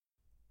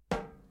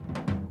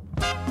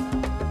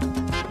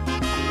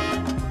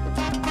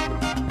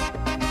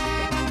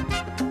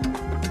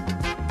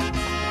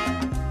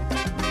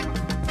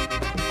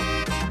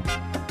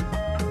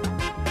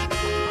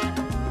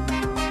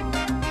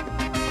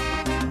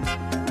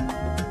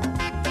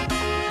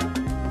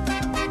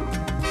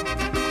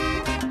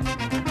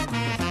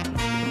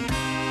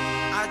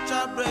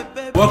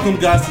Welcome,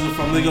 guys, to the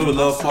From Nigga with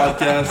Love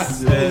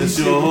podcast. It's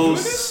your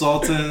host,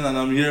 Sultan, and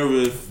I'm here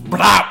with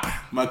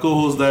my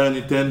co-host, Darren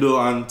Nintendo.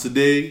 And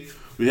today,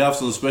 we have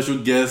some special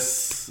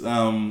guests,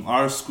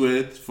 R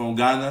Squared from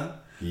Ghana.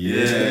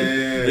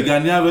 Yeah. The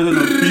Ghanaian version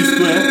of P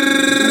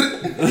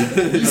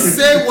Square. You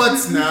say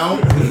what now?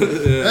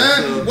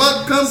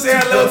 Welcome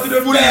to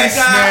the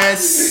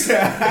foolishness.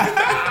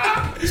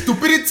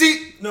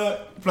 Stupidity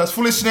plus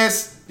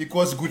foolishness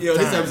equals good Yo,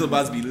 time. this episode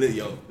about to be lit,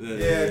 yo.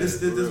 Yeah, this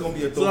gonna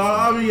be a So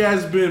how have you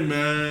guys been,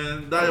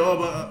 man? What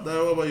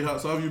about you?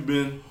 So how have you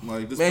been?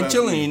 Like this Man, past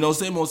chilling, week? you know,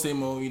 same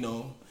old, you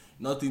know,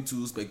 nothing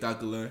too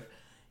spectacular.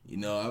 You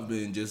know, I've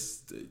been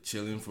just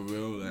chilling for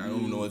real. Like, I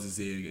don't know what to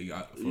say.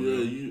 For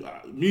real.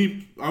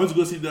 I went to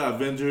go see the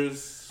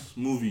Avengers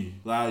movie.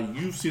 Like,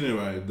 you've seen it,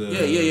 right?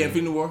 Yeah,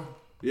 Infinity War.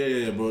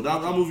 Yeah, bro.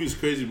 That movie is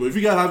crazy, bro. If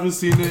you guys haven't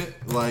seen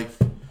it, like,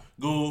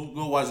 go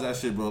watch that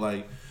shit, bro.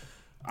 Like,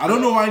 I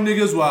don't know why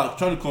niggas were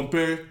trying to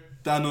compare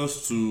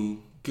Thanos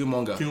to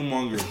Killmonger.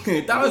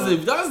 that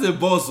was the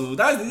boss.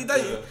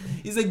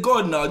 He's a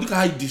god now. Look at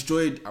how he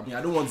destroyed. I mean,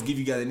 I don't want to give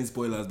you guys any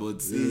spoilers, but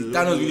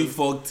Thanos really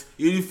fucked.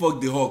 He really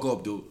fucked the Hulk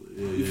up, though.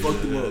 He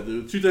fucked him up.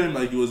 They treated him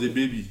like he was a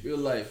baby. Real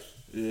life.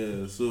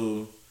 Yeah,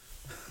 so.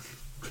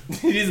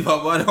 This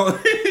Baba.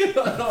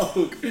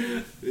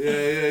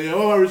 Yeah.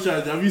 What about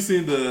Richard? Have you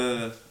seen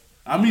the?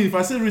 I mean, if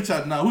I say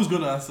Richard now, who's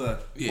gonna answer?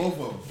 Yeah. Both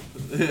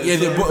of them.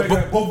 Yeah,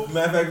 Both,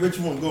 matter of fact, which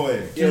one? Go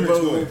ahead. Yeah,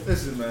 Go ahead.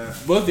 Listen, man.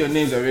 both your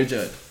names are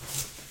Richard.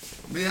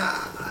 Yeah,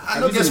 I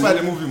don't guess by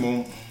the movie,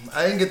 man.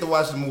 I didn't get to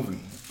watch the movie.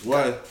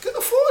 Why? Couldn't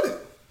afford it.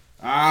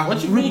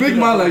 What you mean? Big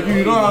man like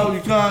you know how you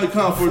can't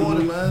afford Afford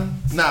it, it, man.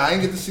 Nah, I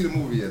didn't get to see the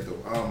movie yet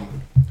though.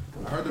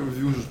 I heard the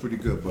reviews was pretty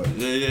good, but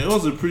Yeah, it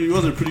was a pretty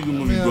good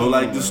movie, Yeah, bro.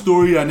 Like the man.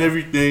 story and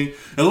everything.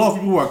 A lot of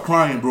people were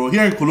crying, bro.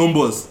 Here in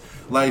Columbus,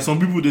 like some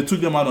people they took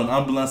them out on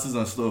ambulances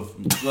and stuff.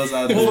 Because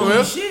at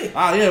the, Shit.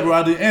 yeah, bro.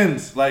 At the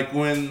end, like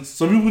when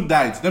some people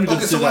died. Let me okay.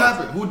 just So say what that.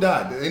 happened? Who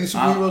died? Did any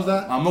superheroes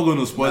die? I'm not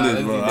gonna spoil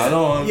it, bro. don't do I that.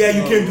 don't. Want, Yeah,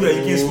 you can't do that.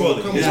 You can't spoil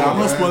it. Come Yeah, on, I'm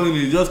not man. spoiling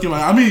it. It just came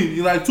out. I mean,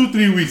 in like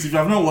 2-3 weeks. If you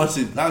have not watched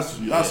it, that's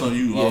on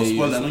you. I'll Yeah,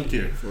 spoil it. I don't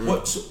care.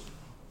 What? So,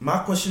 my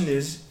question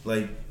is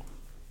like,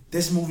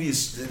 this movie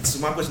is. So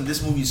my question: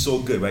 this movie is so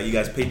good, right? You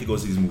guys paid to go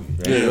see this movie,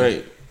 right? Yeah,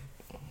 right.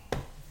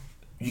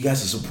 You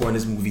guys are supporting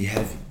this movie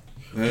heavy.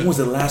 When was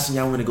the last time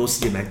y'all went to go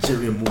see a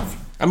Nigerian movie?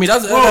 I mean,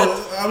 that's. Bro,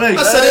 I mean,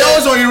 I said they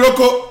always on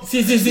Iroko. See.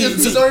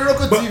 It's on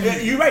Iroko But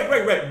TV. you're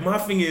right. My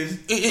thing is,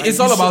 It's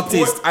like, all you about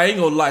support- taste. I ain't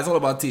gonna lie, it's all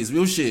about taste.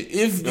 Real shit.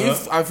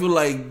 If I feel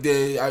like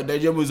the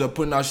Nigerian movies are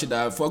putting out shit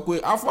that I fuck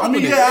with, I fuck I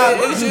mean, with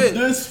yeah, it. Shit.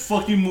 this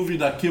fucking movie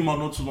that came out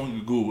not too long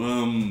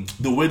ago,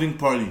 The Wedding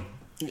Party.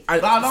 I-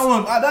 That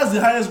one, that's the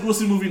highest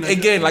grossing movie. In Nigeria.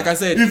 Again, like I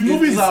said, if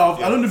movies it's- are,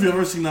 I don't know if you've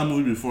ever seen that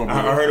movie before. Bro.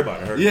 I heard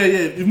about it. Yeah.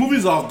 If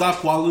movies are of that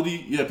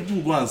quality, yeah, people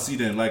will go and see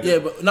them. Like, Yeah,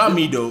 but not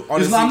me though.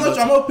 Honestly, I'm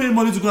not paying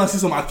money to go and see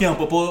some Aki and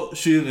Papa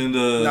shit in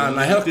the. Nah,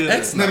 hell, yeah.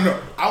 X. No.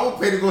 I will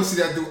pay to go see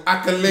that dude.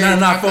 Accolade.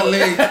 Nah, fuck.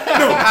 Accolade.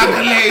 No,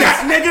 accolade.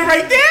 That nigga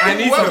right there. I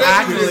need What some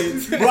that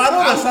accolades. Bro, I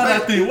don't understand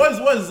that thing.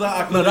 What is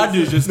that? No, that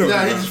dude's just. Nah,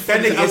 he just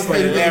That nigga is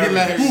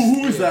hilarious.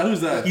 Who is that?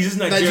 Who's that? He's just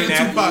Nigerian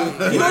Nigerian athlete.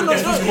 Tupac. You don't know.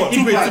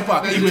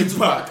 Igwe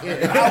Tupac.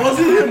 Was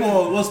it him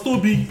or was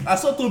Toby? I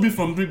saw Toby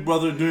from Big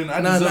Brother doing.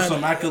 I deserve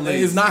some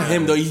accolades. It's not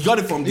him though. He got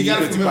it from the He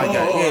got it Igwe from Tupac him.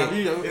 guy. Oh,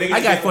 Yeah. yeah.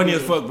 I got funny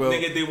as fuck, bro.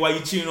 Nigga, why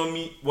you cheating on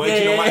me? Why Yeah, you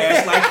cheating on my yeah.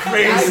 ass like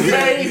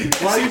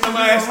crazy? Why you cheating on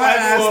my ass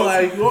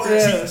like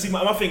what? See,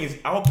 my thing is,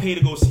 I'll pay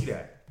to go see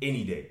that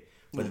any day.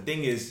 But the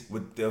thing is,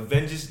 with the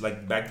Avengers,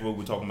 like back to what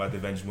we're talking about, the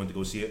Avengers went to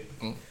go see it.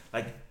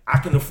 Like I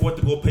can afford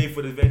to go pay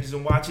for the Avengers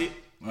and watch it,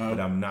 but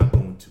I'm not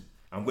going to.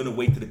 I'm gonna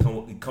wait till it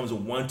comes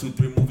on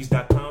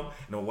 123movies.com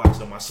and I'll watch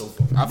it on my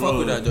sofa. I fuck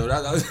with that though.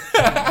 That's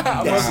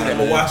I'm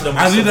gonna watch it on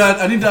my I need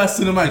sofa. I need that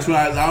cinema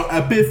experience.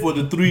 I pay for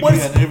the 3D What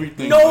is- and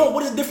everything. No,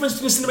 what is the difference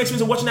between cinema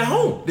experience and watching at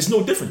home? There's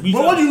no difference.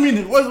 But what do you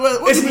mean?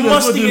 What It's do you mean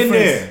there's no musty in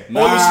there. difference?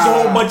 All this is a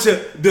whole bunch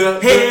of The-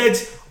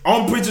 heads,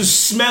 armpits are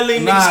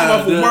smelling, niggas come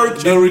off from work.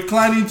 the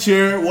reclining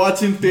chair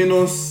watching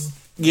Thanos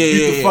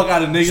beat the fuck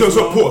out of niggas.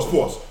 So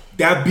pause.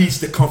 That beats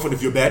the comfort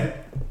of your bed.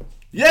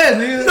 Yeah,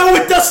 nigga. No,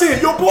 it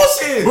doesn't. You're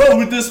bullshit. Bro,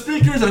 with the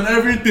speakers and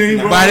everything,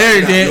 bro. But every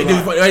you're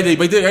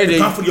day,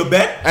 Comfort of your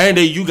bed. every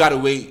day, you gotta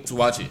wait to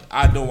watch it.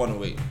 I don't want to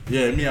wait.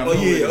 Yeah, me, I'm Oh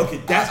not yeah, waiting.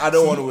 okay. I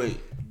don't want to wait.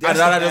 I'd that's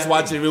rather the just bad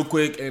watch thing. it real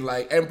quick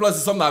and plus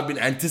it's something I've been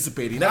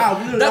anticipating. Nah,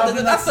 we don't- I've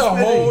been That's the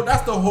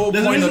anticipating. whole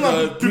There's a point of reason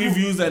why the people-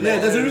 previews and yeah,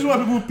 there's a reason why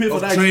people pay for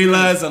of that trailers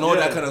experience. and all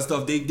that Yeah. kind of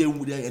stuff. They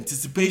their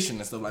anticipation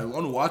and stuff like we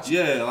want to watch it.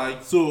 Yeah,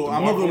 like so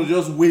I'm not gonna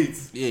just wait.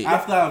 Yeah.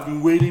 After I've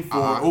been waiting for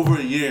over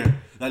a year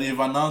that they've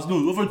announced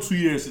over 2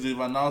 years since they've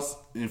announced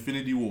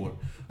Infinity War.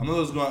 I'm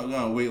not just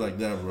gonna wait like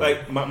that, bro.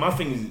 Like my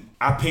thing is,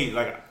 I paid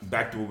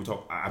back to what we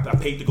talk. I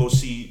paid to go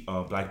see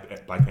Black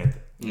Panther,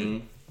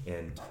 and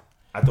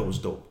I thought it was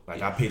dope.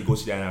 Like I paid to go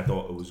see that, and I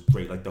thought it was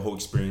great. Like the whole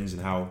experience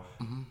and how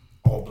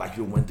all black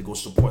people went to go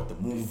support the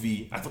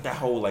movie. I thought that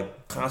whole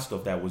like concept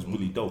of that was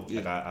really dope.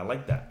 Like I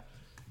like that.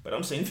 But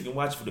I'm saying if you can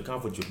watch it for the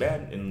comfort of your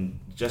bed and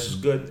just as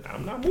good,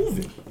 I'm not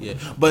moving. Yeah,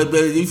 but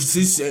if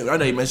since I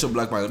know you mentioned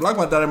Black Panther, I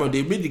remember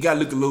they made the guy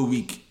look a little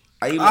weak.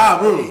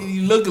 bro.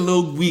 You look a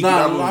little weak.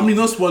 Nah, I mean,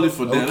 don't spoil it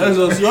for them.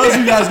 Let's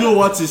you guys go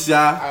watch it,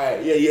 yeah.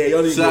 Alright, yeah. You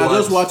only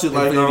Just watch it.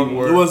 Like,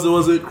 it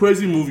was a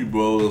crazy movie,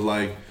 bro. It was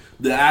like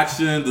the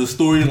action, the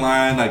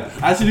storyline.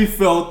 Like, I actually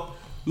felt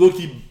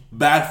low-key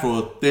bad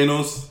for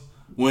Thanos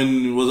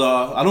when it was.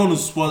 I don't want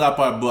to spoil that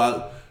part,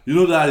 but you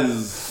know that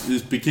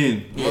is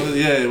Pekin.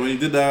 Yeah, when he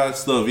did that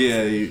stuff,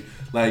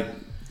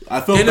 I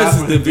felt bad Thanos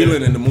for is the him.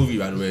 villain in the movie,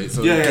 by the way.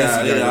 So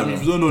Yeah. I mean,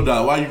 if you don't know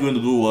that, why are you going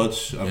to go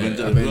watch Avengers?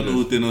 If you don't know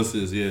who Thanos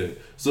is, yeah.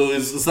 So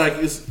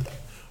it's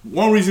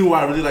one reason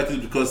why I really like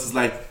it because it's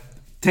like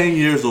 10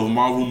 years of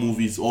Marvel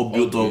movies all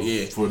built up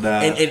for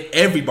that. And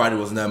everybody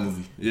was in that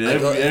movie. Yeah,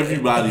 everybody.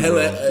 Everybody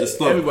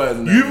was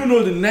in that You even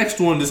know the next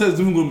one, they said it's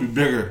even going to be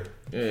bigger.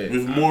 Yeah.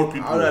 With more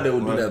people. I don't know they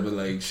would do that, but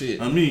like,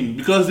 shit. I mean,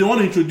 because they want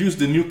to introduce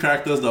the new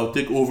characters that will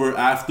take over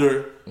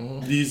after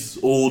these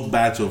old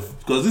batch of.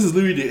 Because this is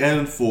literally the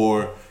end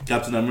for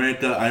Captain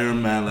America,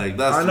 Iron Man. Like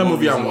that's Another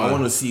movie I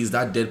want to see is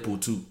that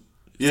Deadpool 2.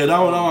 Yeah, that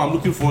one I'm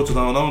looking forward to.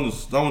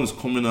 That one is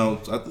coming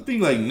out. I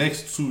think like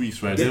next 2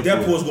 weeks, right?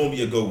 Deadpool's gonna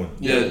be a good one.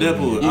 Yeah,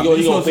 Deadpool.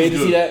 You gonna pay to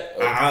see that?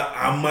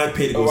 I might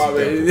pay to go see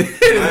Deadpool.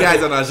 This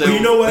guy's on our show. But you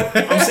know what?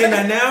 I'm saying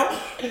that now.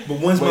 But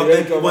once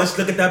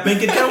look at that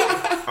bank account,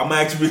 I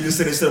might actually just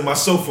sit instead of my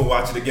sofa and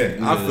watch it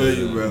again. I feel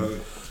you, bro.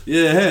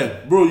 Yeah,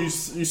 hey, bro, you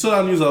saw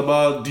that news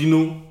about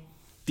Dino.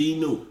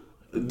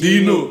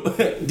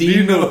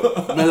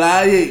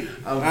 Melaye.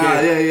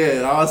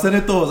 Yeah. Our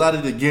senator was out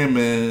of the game,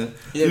 man.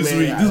 Yeah, this man,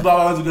 week, this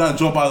Baba was gonna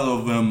jump out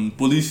of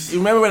police. You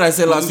remember when I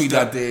said last week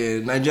that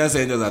the Nigerian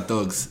senators are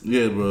thugs?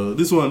 Yeah, bro.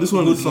 This one is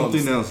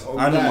something else.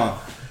 Animal.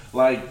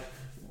 Like,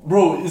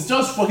 bro, it's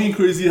just fucking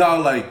crazy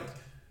how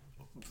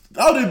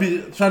they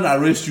be trying to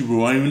arrest you,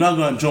 bro, and you're not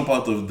gonna jump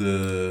out of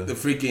the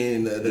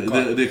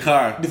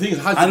car. The thing is,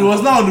 and it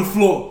was now on the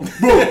floor,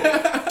 bro.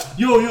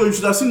 Yo, you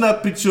should have seen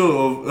that picture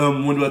of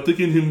when they were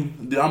taking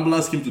him. The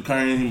ambulance came to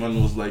carry him and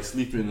was like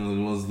sleeping, and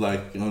it was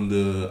like on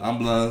the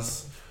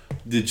ambulance,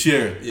 the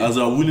chair as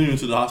they were wheeling him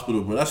to the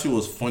hospital, bro. That shit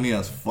was funny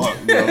as fuck,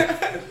 bro.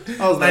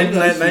 I was like,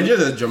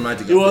 Nigeria is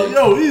dramatic.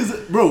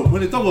 Bro.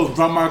 When they talk of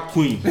drama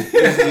queen, he's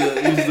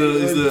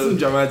It's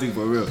dramatic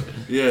for real.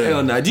 Yeah. Hang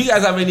on now. Do you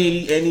guys have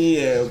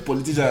any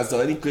politicians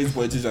or any crazy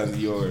politicians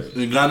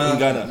in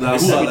Ghana?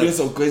 Who are doing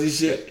some crazy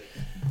shit?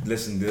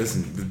 Listen.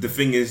 The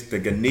thing is, the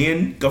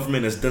Ghanaian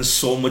government has done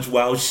so much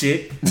wild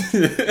shit.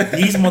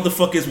 These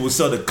motherfuckers will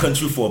sell the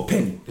country for a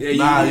penny.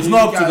 Yeah, it's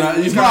not up to that.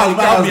 It's not as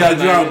bad as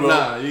Nigeria, bro.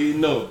 Nah, you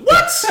know.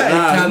 What? It's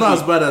not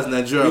as bad as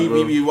Nigeria, bro.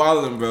 We be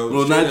wildin', bro.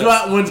 Bro,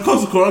 Nigeria, when it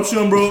comes to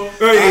corruption, bro.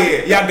 Oh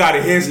yeah. Y'all got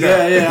it. Hands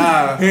down.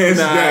 Yeah. Hands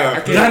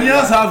down.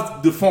 Ghanaians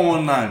have the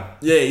 419.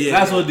 Yeah.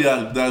 That's what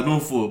they're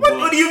known for.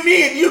 What do you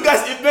mean? You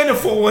guys invented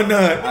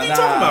 419. What are you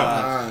talking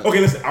about? Okay,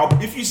 listen.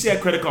 If you say a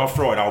credit card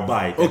fraud, I'll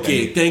buy it.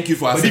 Okay, thank you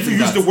for But accepting if you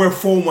use that. the word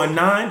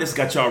 419, that's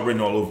got y'all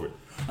written all over it.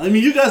 I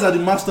mean, you guys are the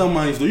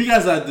masterminds, though. You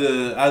guys are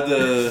the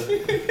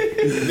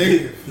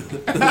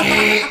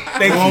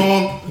Thank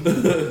you.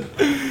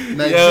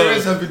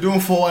 Nigerians have been doing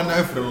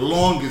 419 for the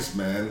longest,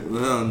 man.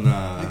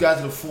 Nah. You guys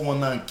are the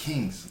 419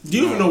 kings. Do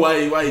you even know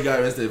why he got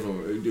arrested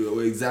for?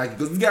 Exactly.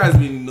 Because this guy has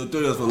been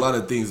notorious for a lot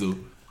of things, though.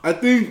 I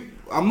think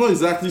I'm not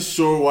exactly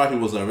sure why he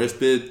was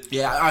arrested.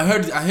 Yeah, I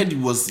heard he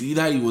was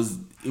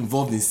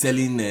involved in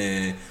selling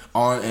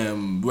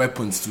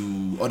weapons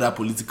to other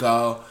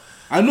political.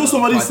 I know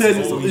somebody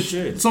parties.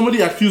 said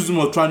somebody accused him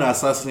of trying to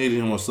assassinate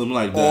him or something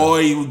like that.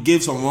 Or he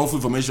gave some wrongful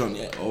information.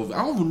 Yeah,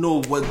 I don't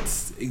know what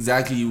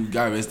exactly he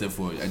got arrested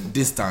for at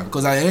this time.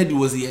 Because I heard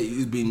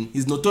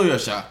he's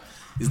notorious.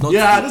 He's not.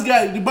 Yeah, this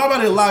guy, the Baba,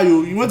 they lie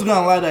you. You went to go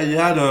and lie that he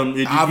had a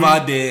degree.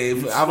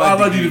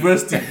 Harvard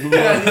University.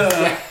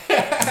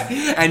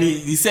 And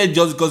he said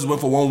just because he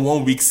went for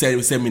one week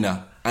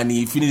seminar and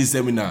he finished the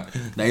seminar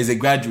that he's a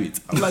graduate.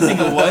 I'm like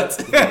thinking what?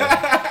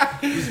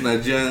 These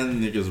Nigerian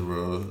niggas,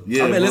 bro.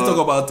 Yeah, let's talk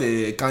about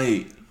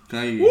Kanye.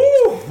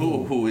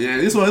 Woo! Yeah,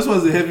 this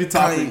was a heavy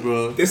topic, Kanye.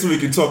 bro. This we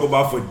can talk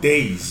about for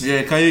days.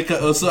 Yeah, Kanye.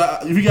 So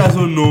if you guys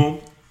don't know,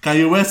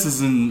 Kanye West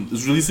is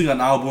releasing an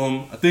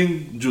album. I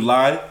think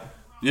July.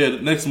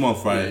 Yeah, next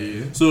month, right?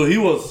 Yeah. So he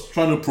was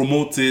trying to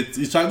promote it.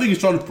 I think he's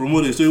trying to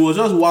promote it. So he was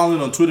just wilding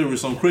on Twitter with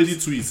some crazy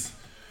tweets.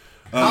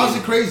 How's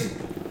it crazy?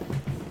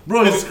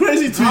 Bro, it's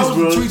crazy tweets, How's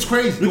bro. the tweets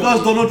crazy?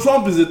 Because Donald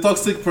Trump is a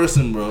toxic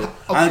person, bro. Okay.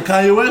 And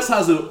Kanye West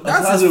has a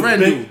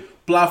big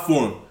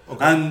platform.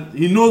 Okay. And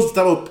he knows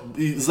the type of.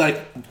 It's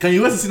like Kanye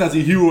West is seen as a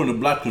hero in the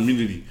black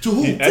community. To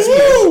who?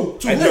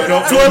 To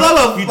a lot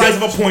of he does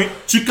have a point.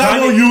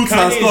 Chicago youths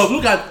and stuff.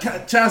 Look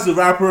at Chance the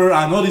Rapper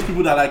and all these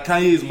people that like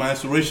Kanye is my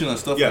inspiration and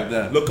stuff like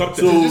that. Look up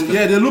to him. So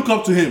they look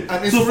up to him.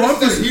 And so for him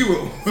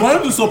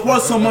to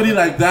support somebody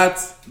like that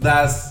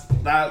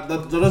doesn't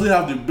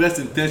have the best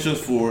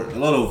intentions for a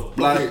lot of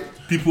black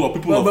people or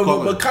people of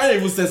color. But Kanye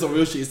even said some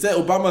real shit. He said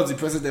Obama's the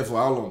president for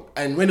how long?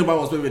 And when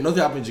Obama was president,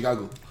 nothing happened in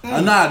Chicago.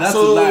 Nah, that's a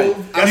lie.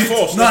 That's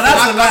false. No,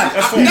 that's a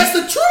lie. That's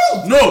the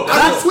truth. No,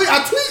 I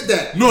tweeted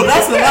that. No,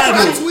 that's a lie,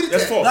 I though. tweeted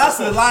That's that. false. That's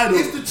a lie, though.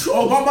 It's the truth.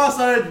 Obama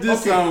started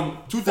this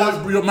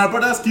 2000 My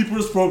Brother's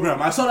Keepers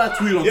program. I saw that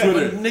tweet on Yeah,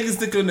 Twitter. But niggas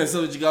still killing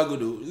themselves in Chicago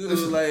though. It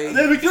was like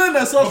They be killing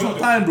themselves from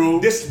time, bro.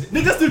 This-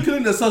 Niggas still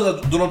killing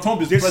themselves as Donald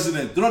Trump is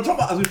president. Donald Trump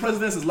has been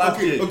president since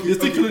last year. They're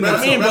still killing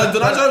I mean, themselves. but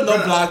Donald Trump is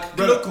not black. He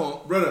brother, look calm.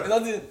 brother.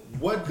 Nothing.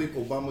 What did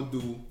Obama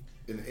do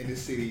in the inner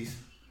cities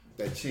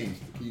that changed?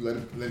 Can you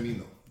let me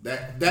know?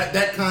 That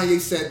Kanye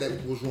said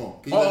that was wrong.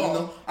 Can you let me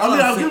know? I mean,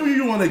 I'll give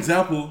you one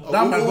example.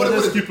 That My what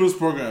Brother's is it? Keepers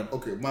program.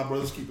 Okay, My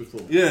Brother's Keepers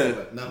program. Yeah. All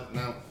right,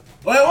 now.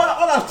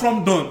 What has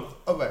Trump done?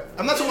 All right.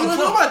 I'm not talking You're about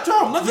talking about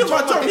Trump. Nothing You're about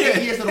talking Trump about the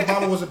here. years that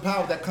Obama was in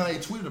power that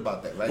Kanye tweeted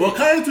about that, right? Well,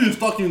 Kanye too is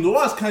talking. Though.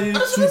 What has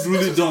Kanye too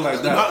really done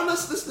like that?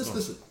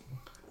 Listen.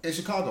 In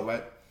Chicago,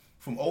 right?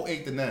 From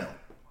 08 to now,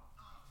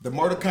 the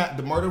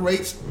murder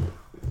rates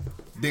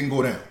didn't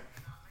go down.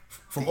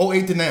 From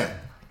 08 to now,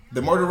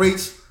 the murder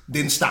rates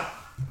didn't stop.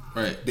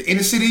 Right. The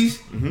inner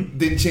cities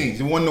didn't change.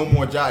 There wasn't no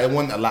more jobs. It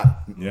wasn't a lot.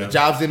 Yeah. The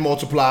jobs didn't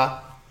multiply.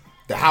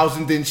 The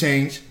housing didn't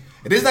change.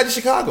 It is not just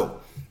Chicago.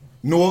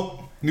 Newark,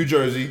 New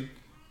Jersey,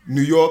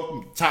 New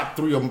York, top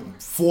 3 or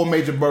 4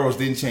 major boroughs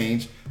didn't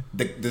change.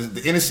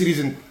 The inner cities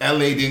in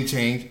LA didn't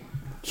change.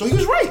 So he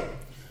was right.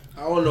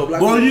 I don't know.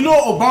 Black Well, people- you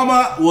know,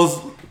 Obama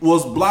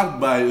was blocked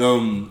by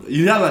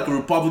he had like a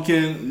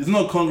Republican. It's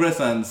not Congress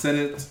and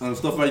Senate and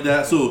stuff like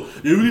that. So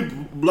they really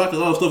blocked a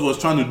lot of stuff he was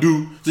trying to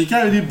do. So you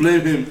can't really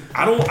blame him.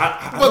 I don't.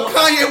 But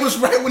Kanye was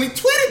right when he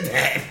tweeted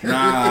that.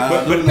 Nah,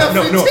 But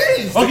Nothing no.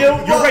 changed. okay,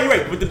 You're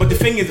right. But the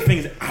thing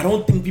is, I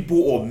don't think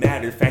people are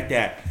mad at the fact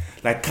that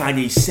like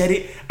Kanye said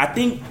it. I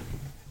think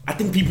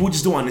people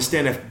just don't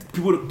understand that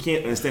people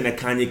can't understand that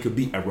Kanye could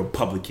be a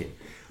Republican.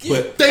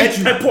 But Thank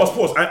you. And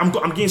pause.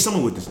 I'm getting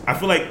somewhere with this. I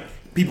feel like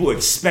people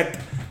expect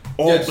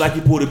all black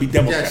people to be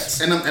Democrats.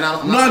 Yes, and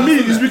I'm No, I mean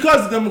it's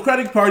because the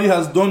Democratic Party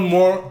has done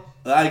more.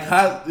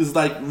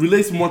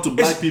 Relates more to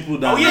black people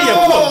than. Oh, yeah,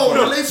 No, of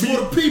course. relates more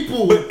to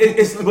people.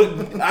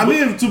 But I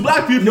mean to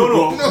black people.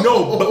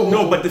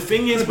 no. But the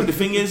thing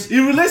is, It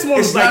relates more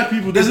to It's black like-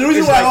 people. There's a it's-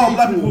 reason it's why like all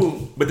black people.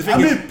 people. But the thing I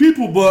mean is-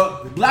 people,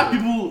 but black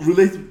people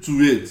relate to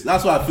it.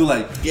 That's what I feel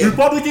like.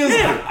 Republicans,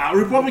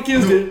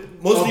 Republicans, they,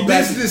 Mostly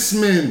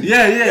businessmen.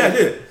 yeah.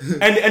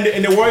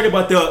 And they're worried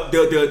about the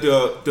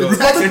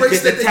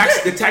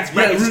tax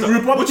bracket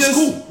stuff, which is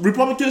cool.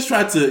 Republicans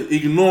try to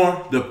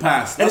ignore the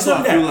past. And That's it's what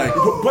not I feel that.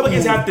 like.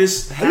 Republicans have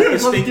this Are you a thing.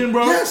 Republican,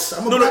 bro? Yes,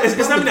 I'm a No, black it's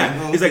not Republican.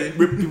 that. It's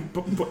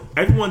like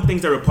everyone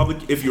thinks that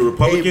Republican. If you're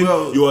Republican,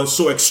 bro. you are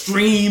so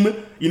extreme.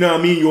 You know what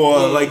I mean? You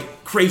are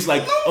like crazy,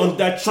 like on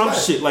that Trump Right,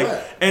 shit. Like,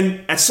 right.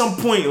 and at some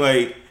point,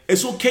 like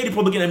it's okay to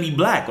Republican and be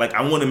black. Like,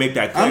 I want to make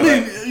that clear. I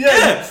mean,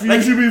 like, you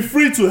like, should be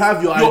free to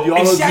have your yo,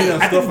 ideology exactly.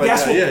 and I stuff think like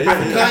that's that. what.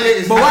 Yeah. Kanye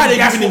is But why are they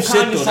That's giving him what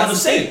shit Kanye's though? trying to That's the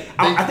say. thing.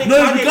 I think No,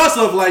 it's Kanye- because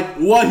of like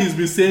what he's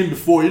been saying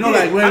before. You know, Yeah,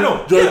 like when I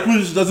know, George yeah.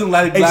 Bush doesn't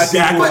like black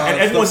Exactly, people and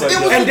everyone's stuff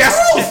like it was that. and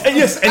that's truth and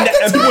yes, and, at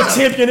the and people time.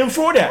 champion him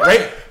for that,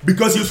 right?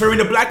 Because he was referring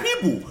to black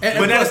people,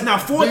 but that is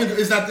not for Bingo,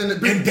 it's not in the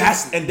and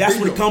that's what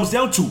bingo. it comes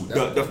down to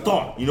the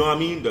thought. You know what I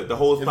mean? The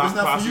whole If thought it's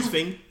not for process you-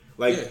 thing.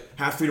 Like Yeah.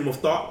 have freedom of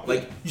thought.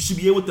 Like you should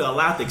be able to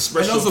allow to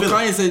express And also your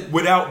feelings Kanye said-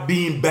 without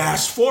being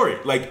bashed for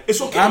it. Like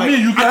it's okay. I like, mean,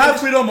 you can have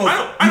freedom of.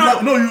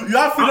 You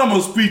have freedom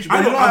of speech, but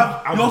I know,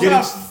 you also getting-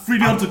 have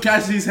freedom to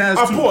catch these hands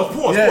too.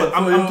 Pause. Yeah,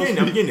 I'm for your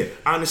getting it.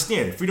 I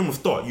understand freedom of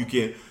thought. You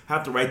can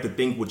have the right to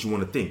think what you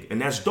want to think,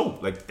 and that's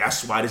dope. Like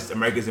that's why this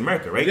America's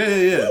America, right?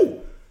 Yeah.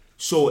 Cool.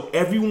 So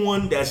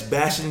everyone that's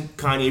bashing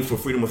Kanye for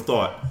freedom of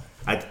thought,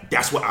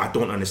 that's what I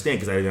don't understand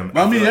because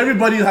I mean,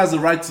 everybody has the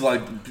right to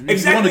like. If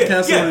Exactly, you want to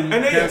cancel yeah. him,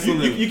 And then cancel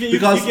you him. can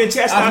Because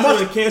chastise as much-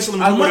 him and cancel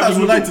him. As do much whatever as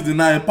we you like do. to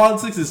deny it,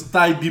 politics is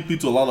tied deeply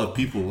to a lot of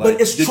people. Like,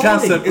 But it's they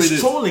can't trolling. separate It's it.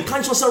 trolling. Kanye's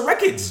trying to sell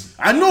records.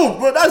 I know,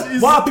 bro.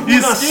 That's Why are people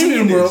he's not scheming,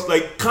 seeing bro. this?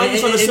 Like Kanye's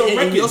trying to sell And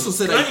records. he also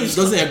said that he Kanye's-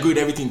 doesn't agree with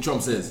everything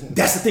Trump says.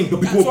 That's the thing,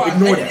 but That's people why-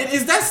 ignore and that.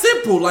 It's that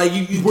simple. Like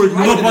you People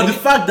ignore No, that. but the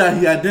fact that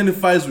he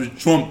identifies with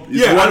Trump is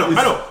Yeah, I what know, is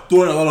I know.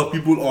 throwing a lot of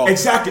people off.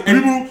 Exactly,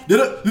 and- People,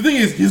 the thing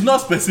is, he's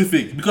not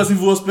specific because if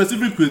he was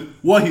specific with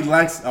what he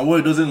likes and what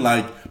he doesn't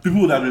like,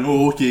 people would have been,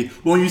 oh, okay.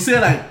 But when you say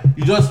like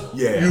you just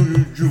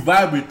you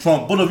vibe with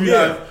Trump, both of you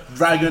Yeah. have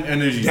dragon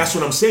energy. That's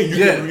what I'm saying. You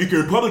Yeah. can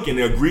Republican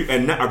and agree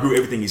and not agree with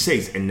everything he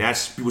says, and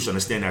that's people should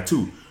understand that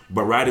too.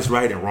 But right is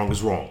right and wrong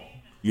is wrong.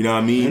 You know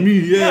what I mean?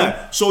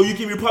 Yeah. So you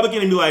can be Republican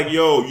and be like,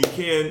 yo, you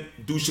can't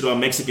do shit on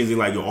Mexicans and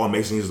like, yo, all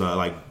Mexicans are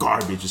like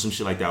garbage or some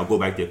shit like that. I'll go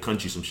back to their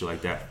country, some shit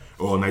like that.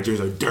 Or Nigerians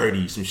are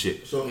dirty, some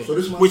shit. So this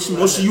is my Which thing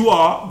most of right you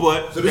are,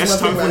 but So this that's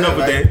is my time for thing right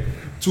another here, day.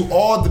 right? To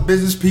all the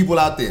business people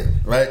out there,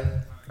 right?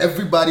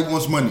 Everybody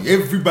wants money.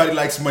 Everybody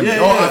likes money. Yeah,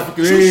 All yeah.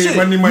 Africans, True hey, shit.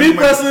 money, Me money,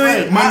 personally,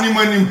 right.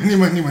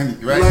 money,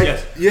 right? Like,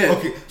 Yes. yeah.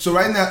 Okay, so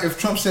right now, if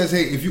Trump says,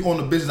 hey, if you own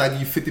a business, I give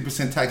you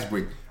 50% tax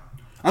break,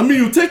 I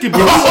mean, you take it,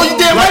 bro. Oh, you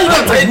damn right you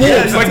gonna take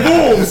it. Like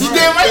wolves. You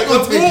damn right you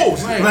gonna take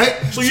wolves. it. Right?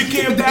 So you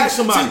can't bash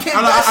somebody. So you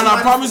And bash I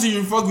somebody. promise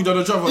you fuck with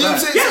Donald Trump for You know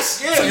what that. I'm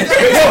saying?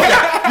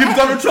 Yes. If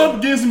Donald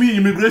Trump gives me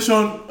immigration,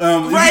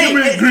 Right. if he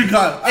gives me green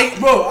card,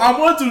 bro, I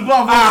want to go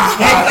and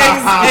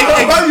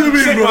vote. What do you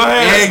mean, bro?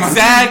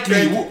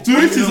 Exactly. To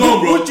each his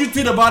own, bro. What you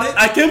think about it?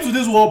 I came to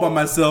this world by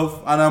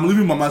myself, and I'm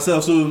living by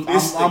myself, so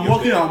I'm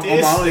working on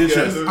my own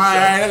interests.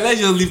 Alright, let's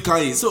just leave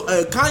Kanye. So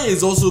Kanye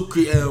is also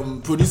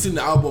producing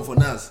the album for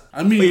Nas.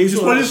 I mean, Wait, he's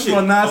so producing shit.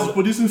 for Nas, he's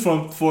producing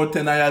for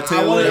Tenaya I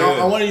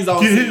Taylor. want to use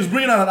our. He's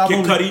bringing out an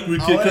album Kid Cudi.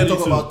 with I Kid want to talk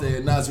Cudi too. about the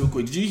Nas real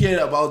quick. Did you hear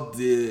about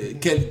the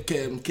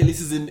Kelly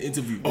season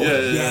interview?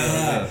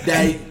 Yeah.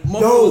 That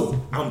Yo,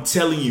 I'm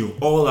telling you,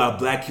 all our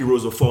black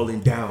heroes are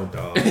falling down,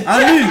 dog. I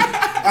mean,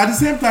 at the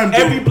same time,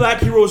 Every though, black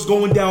hero is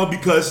going down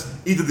because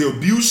either they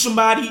abuse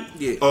somebody,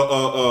 Yeah.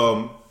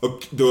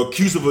 they're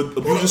accused of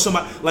abusing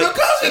somebody. Like,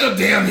 Bill Cosby a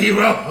damn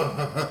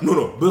hero.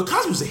 no, Bill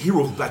Cosby was a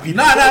hero of black people.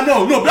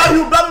 no. Black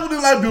people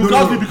didn't like Bill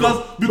Cosby because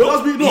Bill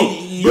Cosby, no,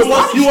 he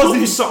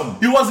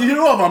he was the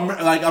hero of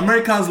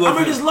Americans love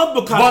him. Americans love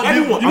Bill Cosby. But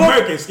Everyone, you know,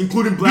 Americans,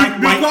 including black,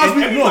 Bill white,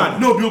 Cosby, and everybody.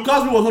 no, Bill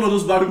Cosby was one of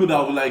those black people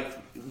that were like,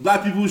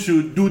 black people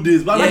should do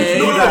this. Black people Yeah, should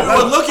do yeah, that. yeah.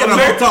 But look at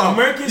Uncle Tom.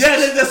 Americans, Yeah,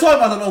 they saw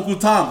him as an Uncle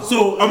Tom.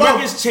 So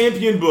Americans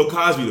championed Bill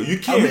Cosby though. You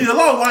I can't. mean, a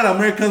lot of white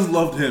Americans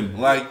loved him.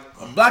 Like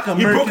black He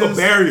Americans, broke a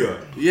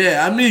barrier.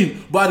 Yeah, I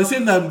mean, but at the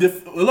same time,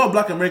 a lot of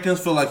black Americans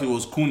felt like he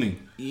was cooning.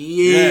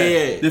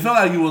 Yeah. They felt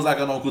like he was like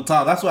an Uncle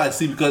Tom. That's what I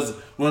see because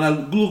when I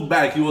look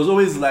back, he was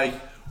always like,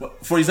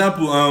 for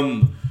example,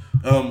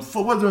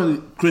 for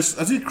what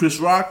Chris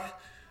Rock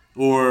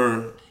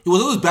or He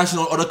was always bashing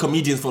on other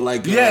comedians for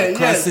like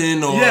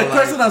cursing or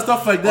cursing and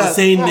stuff like that, or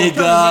saying Oh, I can't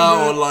nigga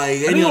remember. or like I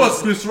think any it was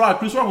other. Chris Rock.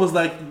 Chris Rock was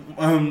like,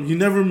 he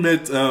never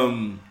met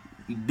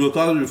Bill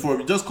Cosby before.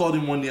 We just called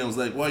him one day and was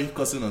like, "Why are you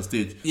cussing on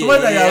stage?" Yeah,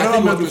 Somebody that yeah, I I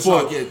think never met it was Chris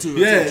before. Rock, yeah, too.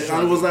 Yeah, Chris and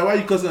it Rock. was like, "Why are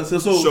you cussing on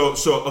stage?"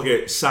 So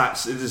okay,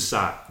 this is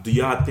side. Do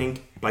y'all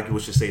think black people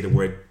should say the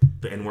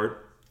N word?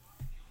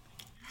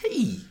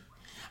 Hey,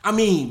 I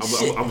mean,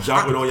 shit. I'm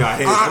jumping on y'all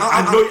heads.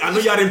 I know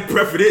y'all didn't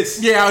prep for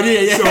this. Yeah,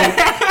 yeah. So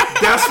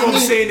that's what I'm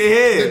saying to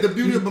head. The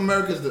beauty of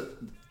America is the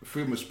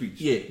freedom of speech.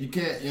 Yeah. You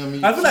can't, you know what I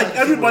mean? I feel like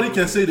everybody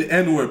can say the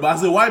N word, but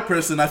as a white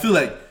person, I feel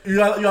like you're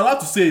allowed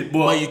to say it.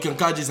 But But you can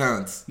catch his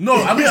hands. no,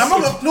 I mean,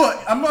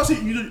 I'm not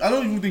saying you. I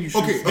don't even think you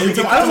should. Okay,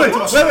 I don't wait.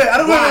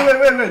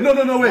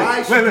 wait.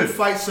 Why should you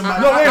fight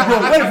somebody? No, wait, bro.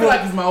 I feel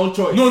like it's my own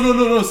choice.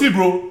 No. See,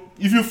 bro.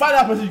 If you fight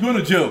that person, you're going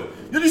to jail.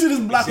 You see this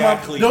black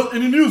Exactly. man there was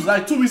in the news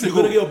like 2 weeks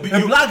ago. gonna get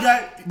A black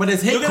guy. But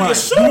it's hate You're gonna crime.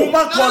 get The sued. woman No,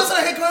 called. that's not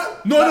a hate crime.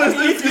 No,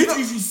 it's If not.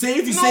 you say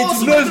it, No,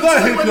 it's not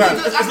a hate crime.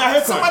 It's not a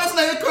hate crime. Somebody that's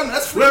not a hate crime.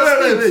 That's freedom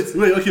of speech.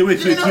 Wait. Okay, wait.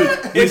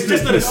 It's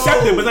just not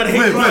accepted, but not a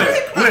hate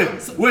crime.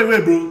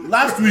 Wait, bro.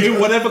 Last week. In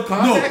whatever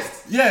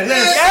context? No. Yeah.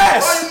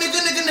 Yes.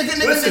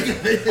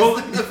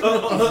 Oh,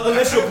 nigga.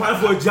 Unless you're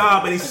applying for a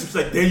job and it's just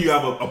like then you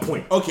have a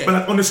point. Okay. But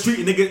like on the street,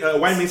 a nigga, a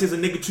white man says a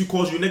nigga 2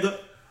 calls you a nigga.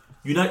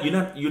 You don't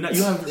have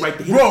the right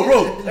to hit.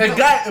 Bro,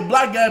 a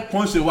black guy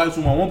punched a white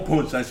woman 1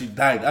 punch and she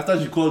died after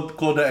she called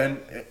her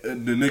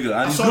and the nigga. And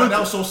I he's saw going that.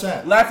 That to was so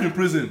sad. life in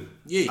prison.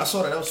 Yeah. I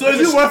saw that. That was So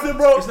is it worth it,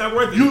 bro? It's not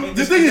worth it.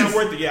 The It's thing not is,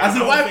 worth it, yeah. as I a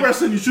don't white think-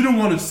 person, you shouldn't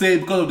want to say it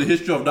because of the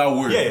history of that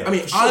word. Yeah. I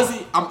mean, for sure.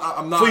 honestly,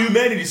 I'm not. For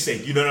humanity's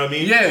sake, you know what I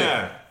mean?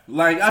 Yeah.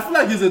 Like, I feel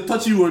like it's a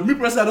touchy word. Me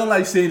personally, I don't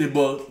like saying it,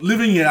 but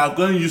living here, I've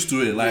gotten used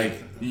to it. Like,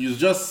 it's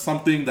just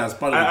something that's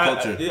part of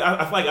the culture.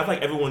 I feel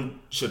like everyone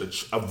should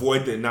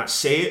avoid to not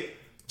say it,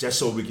 just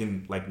so we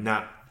can like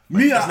not.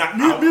 Me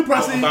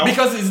personally,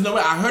 Because it's no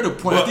way. I heard a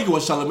point. I But- think it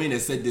was Charlemagne that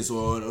said this,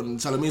 or on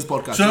Charlemagne's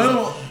podcast.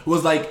 Charlemagne- It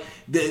was like,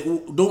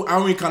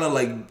 aren't we kind of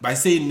like by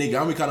saying nigga?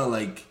 Aren't we kind of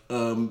like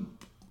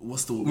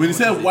what's the when you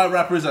say white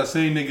rappers are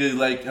saying nigga,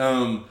 like,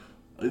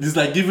 it's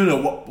like giving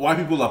white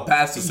people a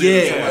pass to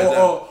say something yeah, like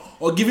that.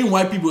 or giving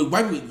white people.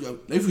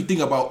 If we think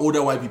about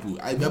older white people,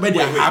 I bet they're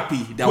Wait.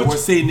 happy that we're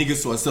saying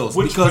niggas to ourselves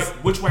Which because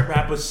white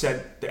rapper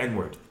said the N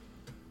word?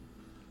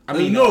 I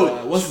mean,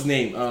 No. what's his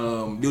name?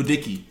 Lil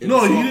Dicky.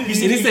 No,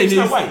 He's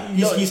not white.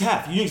 He's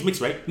half. He's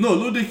mixed, right? No,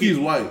 Lil Dicky is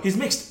white. He's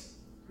mixed.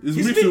 He's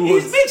He's mixed mi-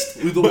 with he's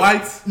mixed. with the But-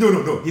 whites.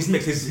 No. He's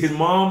mixed. His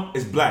mom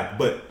is black,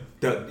 but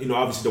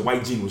obviously the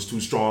white gene was too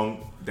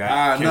strong. That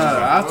can't Nah,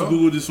 survive. I have to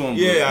Google this one.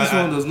 Bro. Yeah, this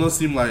one does not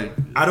seem like.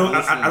 I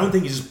don't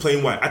think he's just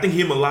plain white. I think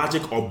him and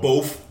Logic are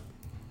both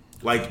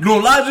like. No,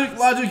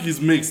 Logic is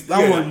mixed. That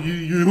Yeah. one,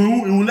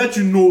 it will let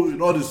you know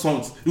in all the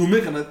songs. It will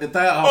make an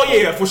entire album. Oh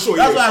yeah, for sure.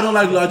 That's yeah. why I don't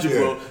like Logic,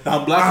 bro.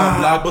 I'm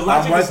black, but I'm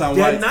Logic white, is I'm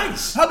dead white.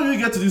 nice. How do we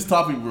get to this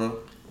topic, bro?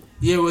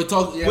 Yeah, we're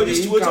talking. Yeah,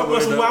 We're talking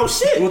about some wild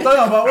shit. We're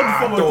talking about what the I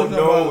fuck we're don't talking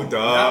know, about.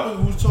 dog.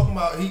 We was talking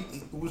about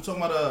we was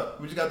talking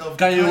about we just got done.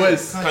 Kanye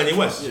West. Kanye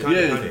West. Yeah,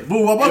 Kanye. but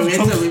we're about we to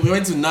went talk. to, we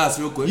went to Nas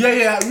real quick.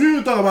 Yeah, we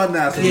will talk about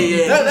Nas.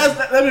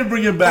 Yeah. Let me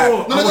bring it back.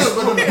 Oh, No.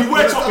 We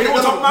were talking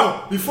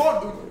about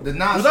before the We're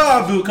Nas. talking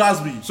about Bill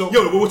Cosby. So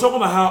Yo, we're talking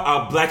about how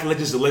our black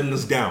legends are letting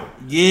us down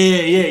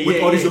Yeah.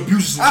 with all these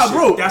abuses. And shit.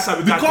 Bro, That's how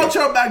we the got there.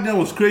 culture back then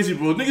was crazy,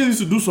 bro. Niggas used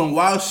to do some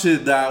wild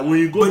shit that when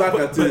you go back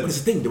But at it's it.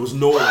 the thing. There was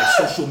no like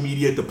social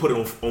media to put it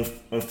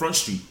on Front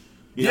Street.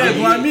 You know what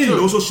but I mean,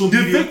 no social the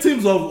media.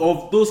 victims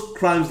of those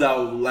crimes that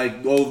like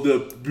of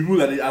the people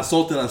that they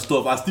assaulted and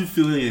stuff are still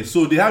feeling it,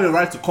 so they have a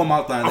right to come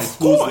out and Of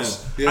expose course,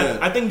 them. Yeah,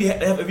 I think they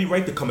have every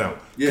right to come out.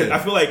 'Cause Yeah. I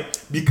feel like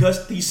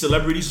because these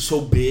celebrities are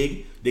so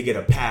big, they get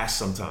a pass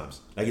sometimes.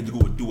 Like they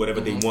do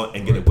whatever they want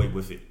and get away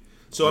with it.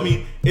 So I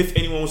mean, if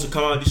anyone wants to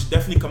come out, they should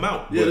definitely come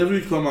out. yeah, But,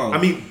 definitely come out. I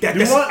mean,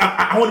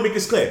 I want to make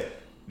this clear.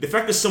 The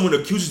fact that someone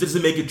accuses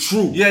doesn't make it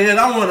true. yeah,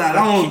 that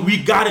one. We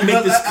gotta make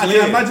Because this I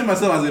clear. can imagine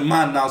myself as a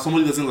man now.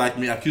 Somebody doesn't like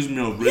me, accuse me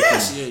of raping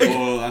Yes,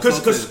 or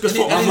because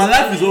assaulting. My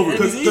life is over.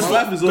 Because My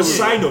life is over.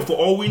 side note, for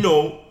all we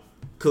know,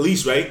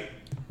 Khalees, right?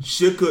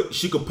 She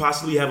could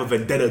possibly have a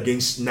vendetta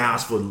against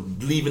Nas for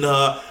leaving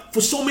her for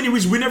so many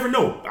reasons. We never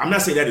know. I'm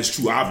not saying that is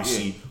true.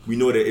 Obviously, we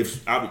know that if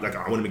I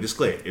want to make this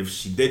clear, if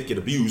she did get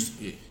abused,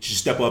 she should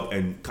step up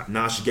and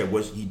Nas should get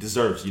what he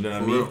deserves. You know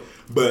what I mean? real.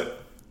 But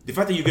the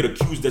fact that you get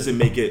accused doesn't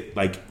make it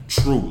like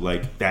true.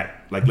 Like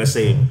that. Like let's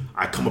say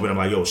I come up and I'm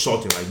like, yo,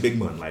 Sultan, like big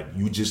man, like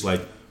you just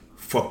like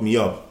fucked me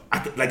up. I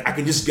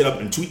can just get up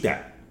and tweet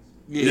that.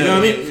 Yeah, You know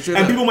what I mean? sure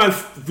And that. people might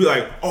feel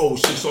like, oh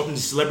shit, Sultan's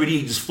a celebrity,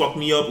 he just fucked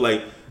me up,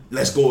 like,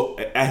 let's go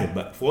at him.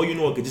 But for all you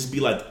know, it could just be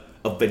like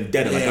a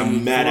vendetta, like Yeah,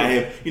 I'm mad at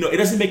him. You know, it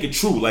doesn't make it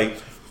true. Like,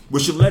 we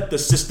should let the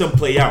system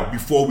play out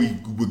before we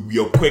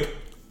are quick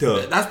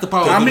to. That's the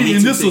power. I of the mean, Me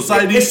in Too this thing.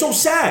 society, It's so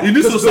sad. In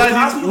this 'Cause Bill society,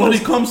 Cosby when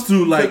was- it comes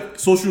to like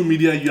social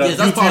media, you are Yes,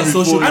 that's guilty part of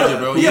social before- media,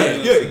 bro.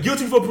 Yeah,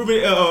 guilty for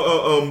proving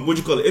what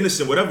you call it,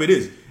 innocent, whatever it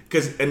is.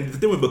 And the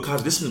thing with Bill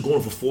Cosby, this has been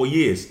going for 4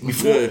 years.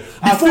 Before, Yeah.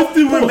 And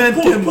 50 women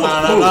came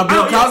out. Nah,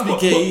 Bill I don't-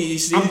 Cosby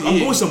came. I'm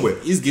going somewhere.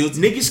 He's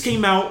guilty. Niggas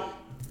came out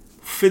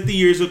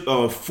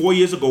 4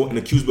 years ago and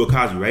accused Bill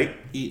Cosby, right?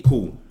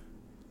 Cool.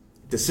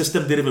 The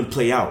system didn't even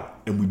play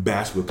out, and we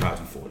bashed Bill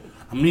Cosby for it.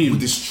 I mean, We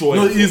destroyed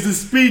No, it. it's the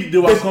speed they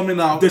were coming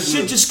out. The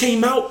shit just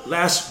came out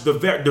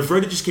the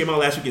verdict just came out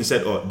last week and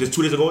said, this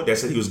 2 days ago, that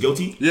said he was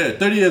guilty. Yeah,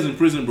 30 years in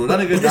prison, bro. That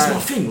nigga But that's my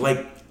died. thing.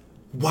 Like,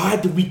 why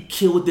did we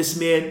kill this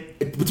man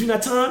between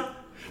that time?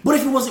 What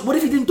if he wasn't? What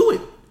if he didn't do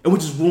it and we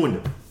just ruined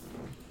him?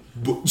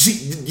 But, you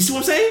see what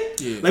I'm saying?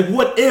 Yeah. Like,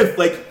 what if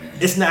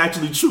it's not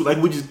actually true?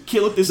 Like, we just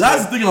killed this.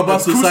 That's guy the thing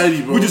about and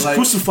society, bro. We just Like-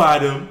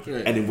 crucified him,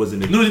 Right. and it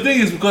wasn't. No, the thing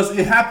is because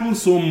it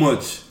happens so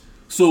much.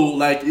 So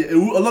like a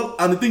lot,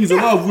 and the thing is, a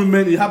lot of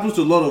women. It happens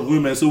to a lot of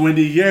women. So when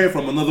they hear it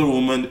from another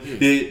woman,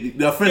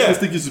 their first Yeah.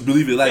 instinct is to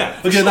believe it. Like, Yeah,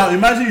 for okay, sure. now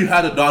imagine you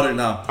had a daughter.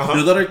 Now Uh-huh.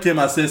 your daughter came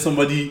and said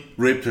somebody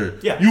raped her.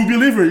 Yeah. You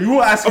believe her. You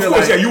will ask Of her.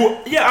 course, like,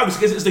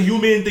 obviously, it's the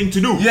human thing to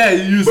do. Yeah,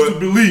 you used But- to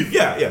believe.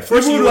 Yeah.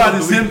 First, Even you though want at to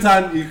the same believe-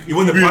 time, you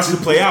want the process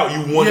to play out.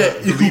 You want Yeah, to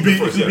it believe could be.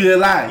 first, It could yeah. be a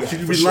lie. Yeah, she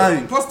could for be sure.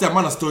 lying. Plus the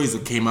amount of stories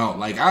that came out,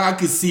 like I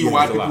could see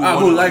why there's a people. lot.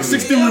 Bro, wanna like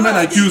believe. 60 women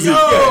accusing.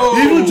 Yo.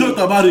 He even joked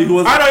about it. He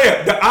was I know,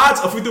 yeah. The odds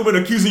of 50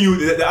 women accusing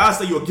you, the odds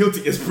that you're guilty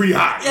is pretty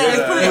high. Yeah,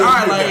 it's pretty Yeah.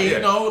 hard. Yeah. Like Yeah. you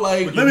know,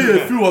 like maybe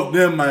a few of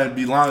them might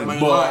be lying,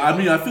 Might but lie. I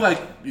mean, I feel like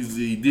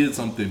he did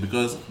something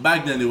because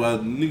back then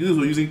niggas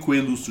were using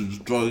Quaaludes to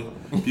drug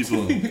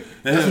people.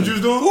 That's what you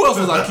was doing? who else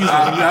was accused?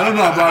 I mean, I don't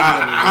know about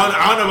that.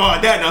 I don't know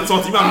about that. Now,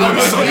 talk to you about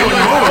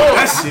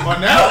that shit.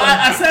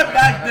 I said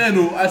back then,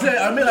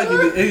 I mean like in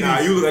the 80s. Nah,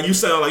 you look like you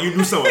sound like you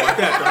knew something about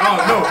that. I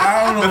don't know.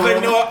 I don't know. But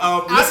you know what?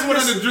 I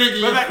wanted to drink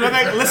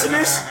it.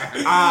 Listeners,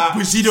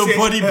 Bushido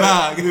body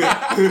bag.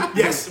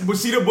 Yes,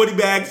 Bushido body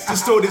bag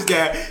just told us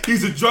that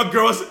he's a drug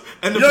girl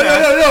and the Yo,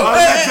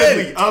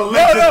 allegedly.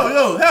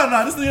 Yo, hell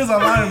no, this niggas are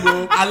lying,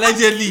 bro.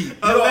 Allegedly.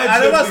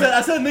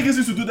 I said niggas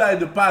used to do that in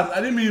the past.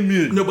 I didn't mean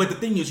me. No, but the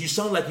thing is, you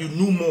sound like you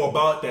knew more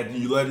about that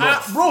than you let know.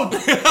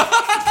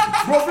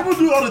 Bro, people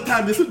do it all the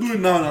time. They still do it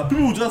now.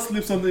 People will just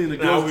slip something in the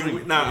Nah, girl's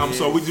drink. I'm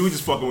sorry. We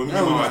just fucking with him. We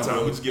give him a hard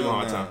time. We just give him a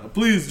hard time.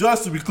 Please,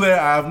 just to be clear,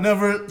 I have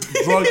never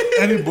drugged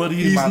anybody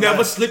in He's my never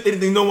life. slipped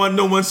anything. No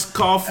one's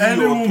coffee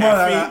Any or woman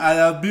caffeine. I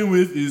have been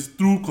with is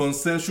through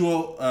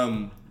consensual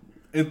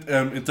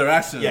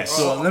interaction. Yes.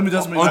 So let me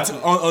just make that.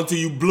 Until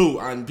you blow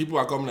and people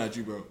are coming at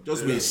you, bro.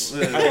 Just wait.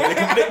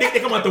 They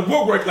come out the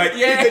woodwork like, he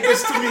did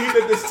this to me, he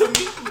did this to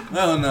me.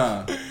 No,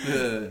 no.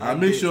 Yeah. I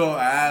make sure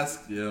I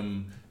ask.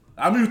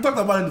 I mean, we talked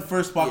about it in the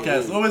first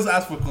podcast. Always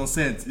ask for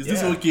consent. Is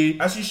this Yeah. okay?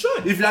 As you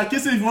should. If you are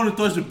kissing, if you want to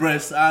touch the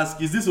breast,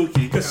 ask. Is this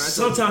okay? Because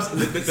sometimes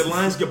the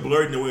lines get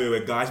blurred in the way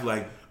where guys be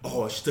like,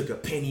 oh, she took her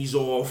panties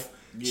off.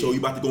 So you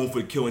about to go in for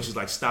the kill and she's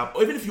like, stop.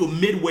 Or even if you're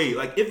midway,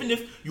 like even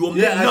if you're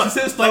mid Yeah, and nut, she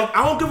says stop. like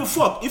I don't give a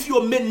fuck. If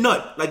you're mid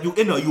nut, like you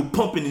in her, you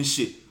pumping and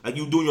shit, like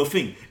you doing your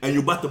thing, and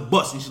you're about to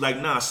bust, and she's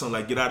like, nah, son,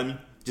 like get out of me,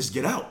 just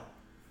get out.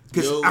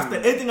 Because Yo. after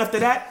anything after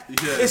that,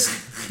 Yeah.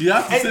 it's You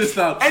have to say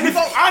stop. And if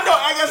I know,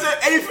 like I said,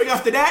 anything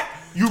after that,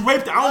 you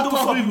raped her. I don't give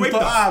a fuck. You raped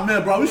her.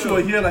 Man, bro, we should were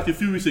here like a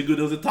few weeks ago.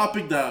 There was a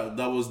topic that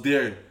was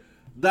there.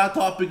 That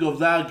topic of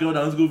that girl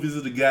that was go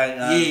visit the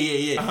guy.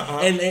 Yeah.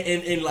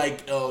 And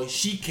like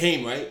she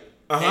came, right?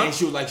 And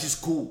she was like, she's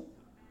cool.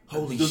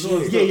 Holy There's shit.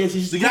 no-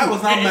 she's The guy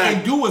was not and, mad.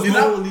 And dude was He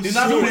not holy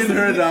pinned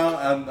her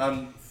down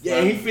and Yeah,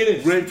 he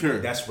finished. raped her.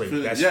 That's rape.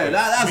 Finished. That's yeah, rape.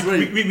 that's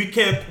rape.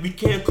 We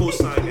can't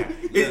co-sign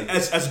that.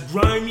 As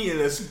grimy and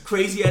as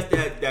crazy as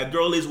that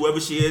girl is, whoever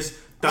she is,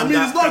 I mean,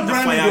 it's not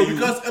grimy though,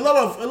 because a lot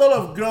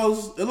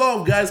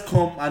of guys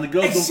come and the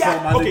girls don't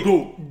come and they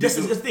go. This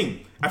is the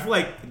thing. I feel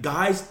like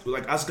guys,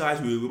 like us guys,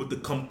 we were able to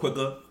come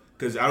quicker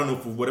because I don't know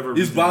for whatever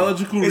reason. It's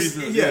biological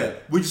reasons. Yeah,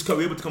 we're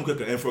able to come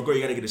quicker. And for a girl,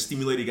 you gotta get it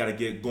stimulated, you gotta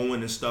get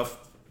going and stuff.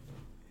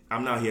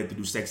 I'm not here to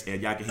do sex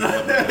ed. Y'all can hit me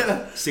up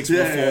at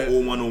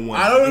 614-0101.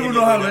 I don't even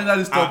know how to end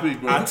this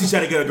topic, bro. I'll teach you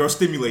how to get a girl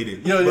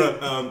stimulated.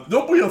 Yo,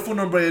 don't put your phone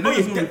number in.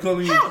 Niggas gonna be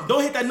calling you.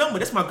 Don't hit that number.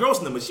 That's my girl's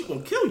number. She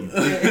gonna kill you.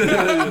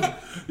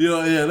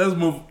 Let's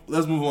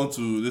move on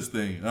to this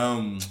thing.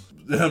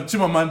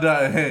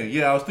 Chimamanda,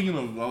 hey, I was thinking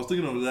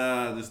of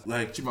that, this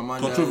like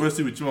Chimamanda.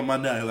 controversy with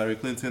Chimamanda and Hillary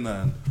Clinton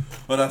and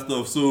all that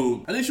stuff.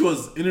 So I think she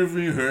was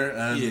interviewing her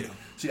and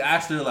she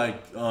asked her like,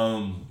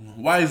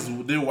 why is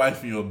their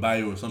wife in your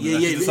bio or something?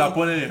 She's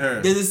disappointed in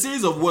her. There's a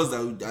series of words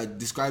that I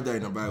described her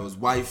in her bio. It was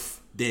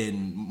wife,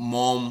 then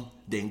mom,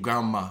 then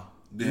grandma.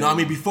 You know what I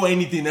mean? Before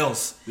anything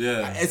else.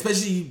 Yeah.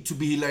 Especially to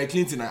be Hillary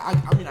Clinton. I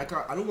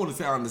don't want to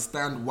say I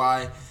understand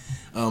why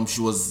she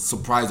was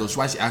surprised or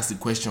why she asked the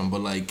question, but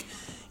like,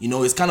 you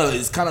know, it's kind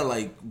of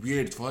like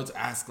weird for her to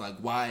ask like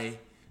why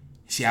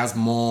she has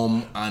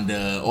mom and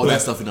all that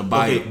stuff in her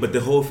bio. Okay, but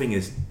the whole thing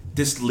is,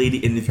 this lady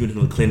interviewing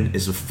Hillary Clinton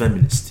is a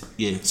feminist.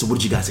 Yeah. So what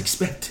did you guys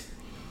expect?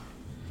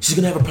 She's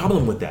gonna have a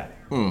problem with that.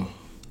 I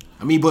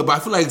mean, but I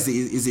feel like I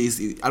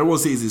don't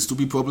want to say it's a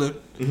stupid problem.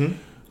 Mm-hmm.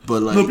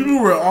 But like, no, people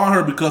were on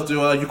her because they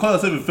were like, you call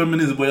yourself a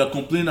feminist, but you're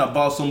complaining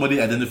about somebody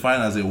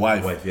identifying as a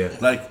wife. Yeah.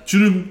 Like,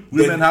 shouldn't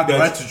women have the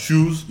right to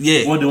choose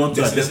what they want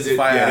to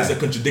identify as? There's a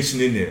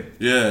contradiction in there.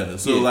 Yeah.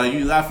 So like,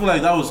 I feel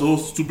like that was so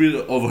stupid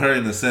of her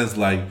in a sense.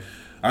 Like,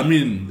 I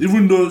mean,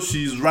 even though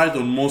she's right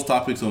on most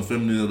topics on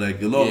feminism,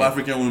 like a lot of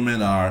African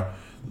women are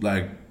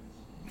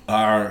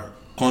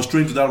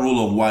constrained to that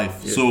role of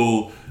wife. Yeah.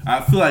 So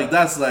I feel like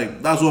that's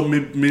what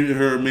made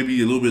her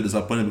maybe a little bit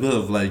disappointed because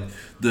of like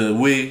the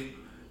way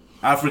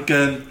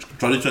African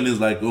tradition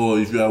is like, oh,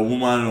 if you're a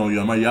woman or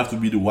you're married, you have to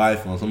be the wife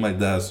or something like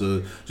that.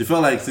 So she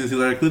felt like since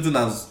Hillary Clinton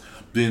has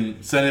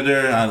been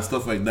senator and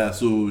stuff like that,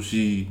 so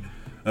she,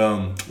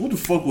 what the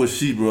fuck was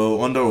she,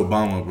 bro, under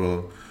Obama,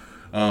 bro?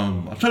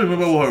 I'm trying to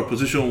remember what her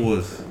position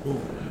was.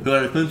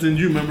 Hillary Clinton,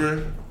 do you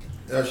remember?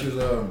 Yeah, she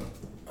was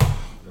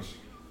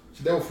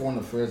she dealt with foreign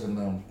affairs and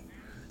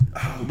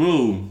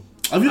Bro,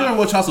 have you ever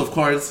watched House of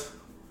Cards?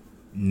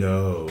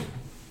 No.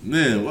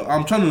 Man,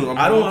 I'm trying to.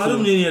 I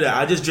don't need any of that.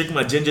 I just drink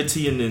my ginger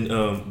tea and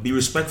then be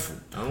respectful.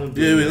 I don't.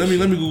 Do wait.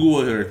 Let me Google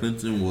what Hillary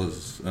Clinton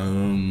was. Let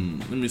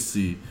me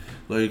see.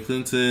 Hillary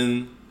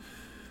Clinton.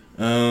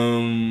 So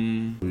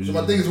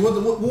my thing is, what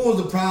was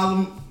the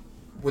problem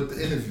with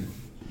the interview?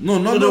 There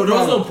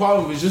was no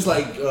problem. It's just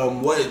like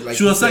what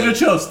she was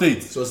Secretary of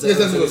State. She was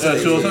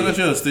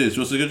Secretary of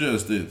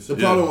State. The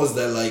problem was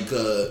that like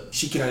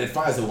she can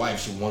identify as a wife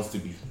she wants to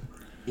be.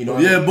 You know.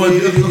 Yeah, but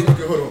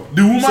hold on.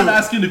 The woman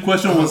asking the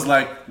question was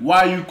like,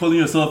 "Why are you calling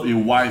yourself a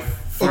wife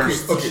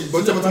first?" Okay,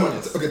 but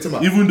tell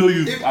me. Even though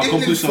you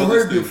accomplished all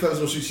this thing. For her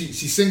to be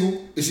she's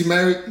single. Is she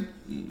married?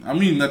 I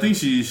mean, I think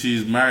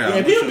she's married.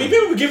 Yeah,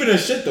 people were giving her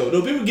shit though.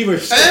 No, people give her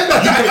shit. I'm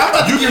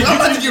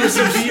about to give her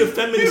some shit. Be a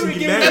feminist and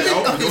be married.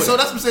 Okay, so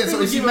that's what I'm saying.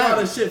 So is she married? A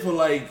lot of shit for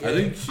like. I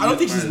don't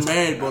think she's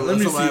married, but let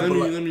me see.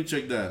 Let me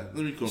check that.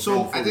 Let me confirm.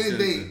 So at the end of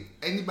the day,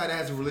 anybody that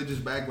has a religious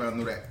background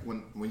know that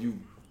when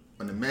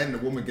the man and the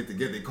woman get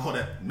together, they call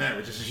that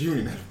marriage. It's a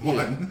union.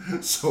 One.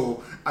 Yeah.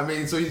 So I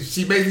mean, so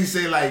she basically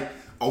say like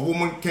a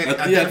woman can't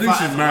identify I think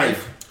she's as a married.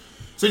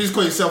 wife. So you just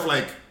call yourself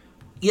like.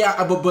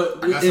 Yeah,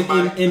 but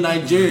in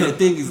Nigeria, the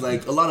thing is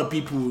like a lot of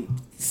people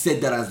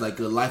set that as like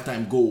a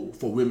lifetime goal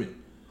for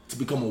women to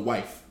become a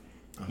wife.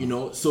 You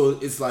know, so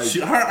it's like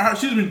she's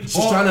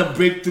trying to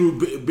break through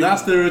that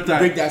stereotype.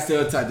 Break that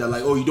stereotype that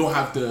like, oh, you don't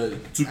have to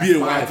be a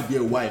wife. To be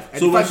a wife. And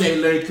so the fact that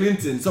Hillary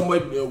Clinton,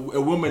 somebody, a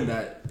woman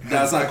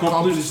that's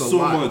accomplished so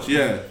much,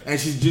 yeah, and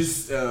she's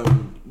just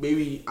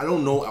maybe I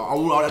don't know.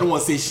 I don't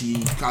want to say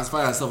she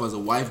classified herself as a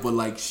wife, but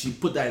like she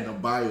put that in her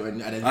bio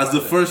and as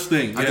the first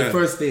thing, the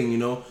first thing, you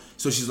know.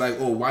 So she's like,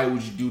 "Oh, why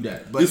would you do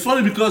that?" But it's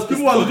funny because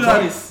people are looking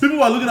at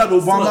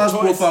Obama's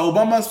profile.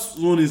 Obama's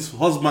known his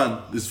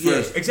husband is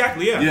first. Yeah,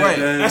 exactly. Yeah, right.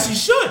 As he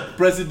should.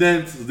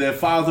 President, their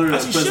father,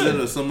 as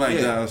president, or something like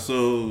that.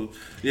 So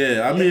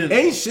yeah, I mean,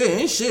 ain't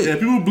shit. Yeah,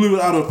 people blew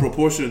it out of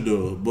proportion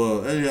though.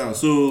 But anyhow,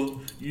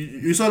 so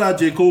you saw that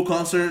J. Cole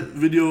concert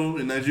video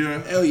in Nigeria?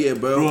 Hell yeah,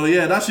 bro. Bro,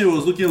 yeah, that shit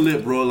was looking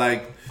lit, bro.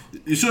 Like.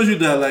 It shows you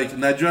that like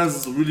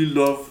Nigerians really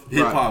love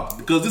hip hop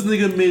because this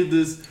nigga made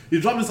this. He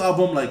dropped this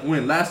album like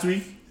when last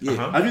week.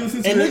 Yeah. Have you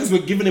listened to it? And niggas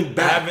were giving him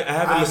back.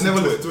 I've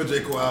never listened to a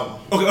J. Cole album.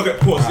 Okay,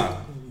 pause.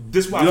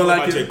 This is why I feel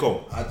about J.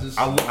 Cole.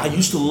 I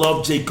used to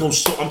love J. Cole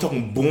so. I'm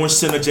talking Born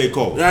Sinner J.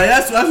 Cole. Yeah, I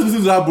have to listen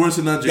to that Born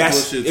Sinner J. Cole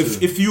shit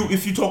too.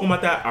 If you talking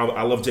about that,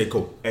 I love J.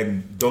 Cole.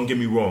 And don't get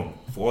me wrong,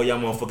 for all y'all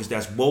motherfuckers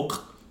that's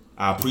woke,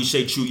 I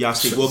appreciate you. Y'all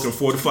stay woke and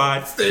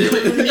fortified. Stay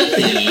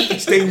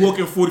woke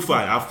and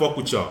fortified. I fuck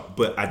with y'all.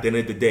 But at the end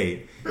of the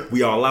day,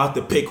 we are allowed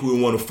to pick who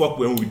we want to fuck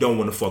with and who we don't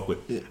want to fuck with.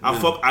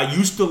 I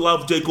used to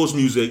love J. Cole's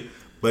music,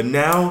 But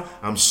now,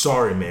 I'm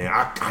sorry, man.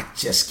 I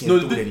just can't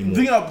do it anymore.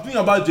 The thing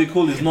about J.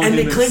 Cole is not And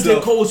they him claim J.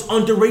 himself. Cole is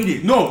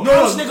underrated. No.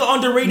 How's this nigga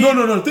underrated?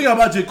 No. The thing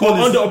about J. Cole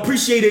Or is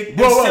underappreciated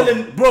Bro, and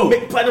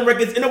selling platinum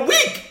records in a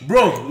week.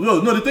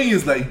 no. The thing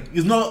is like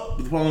it's not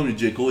the problem with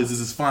J. Cole. It's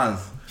his fans.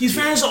 His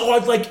fans are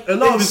like A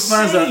lot of his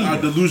fans insane. are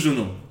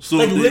delusional. So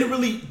like they,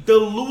 literally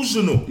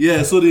delusional.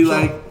 yeah. So they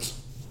like.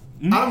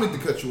 I don't mean to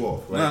cut you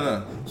off, right?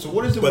 No. So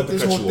what is it But with to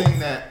this cut whole you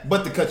thing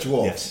but to cut you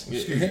off? Yes.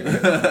 Excuse me.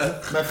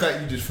 Matter of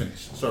fact, you just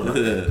finished. Sorry. About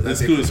that.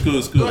 It's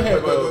cool. Go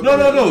ahead, bro.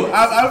 No.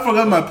 I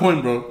forgot my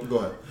point, bro. Go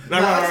ahead. No,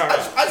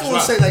 I just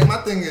want to say, like, my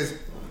thing is,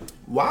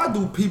 why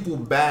do people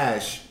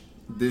bash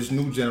this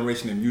new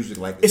generation in music?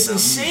 Like, It's not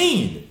music?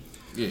 insane.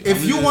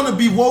 If you want to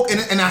be woke,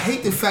 and I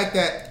hate the fact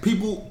that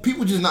people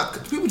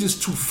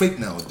just too fake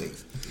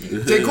nowadays.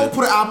 J. Cole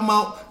put an album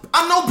out.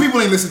 I know people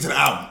ain't listen to the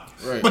album.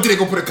 Right. But then they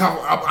go put a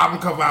album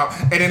cover out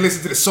and then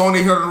listen to the song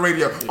they heard on the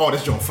radio. Oh,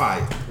 this joint fire.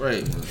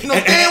 Right. You know,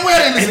 damn well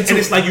they listen And to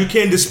it's it. like you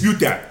can't dispute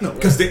that.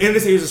 Because the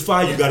internet says it's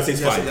fire, you gotta say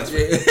it's fire. That's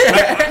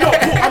Like, no,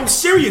 I'm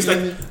serious.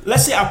 Like,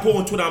 let's say I pull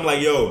on Twitter, I'm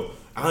like, yo,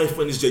 I ain't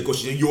feeling this J. Cole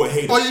shit. You're a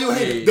hater. Oh, you a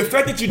hater. The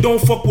fact that you don't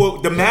fuck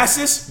with the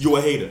masses, you're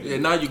a hater. Yeah,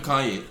 now you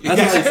Kanye.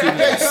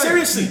 Yeah,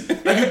 seriously.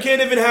 Like, you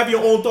can't even have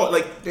your own thought.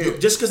 Like,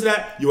 just because of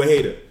that, you're a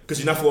hater. Because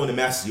you're not following the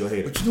masses, you're a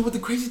hater. But you know what the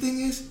crazy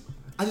thing is?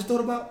 I just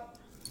thought about.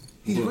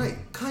 He's right.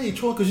 Kanye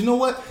trolling because you know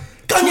what?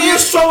 Kanye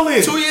is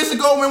trolling. 2 years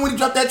ago, when he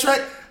dropped that track,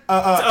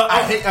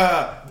 I hate.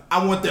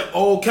 I want the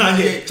old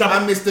Kanye.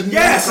 I miss the new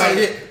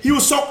Kanye. He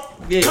was so.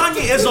 Yeah.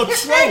 Kanye is a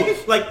troll.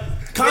 Like,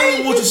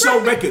 Kanye wants to sell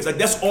records. Like,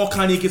 that's all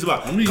Kanye cares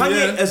about. I mean, Kanye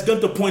yeah. has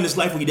done the point in his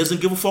life where he doesn't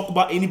give a fuck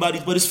about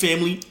anybody but his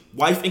family,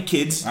 wife, and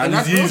kids. And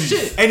that's it's real easy.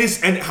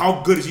 shit. And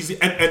how good is he?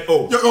 And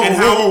Yo,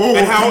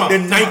 how the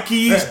time out.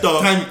 Nikes,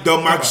 Time the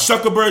out. Mark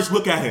Zuckerbergs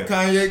look at him.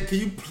 Kanye, can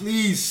you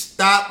please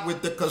stop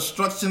with the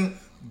construction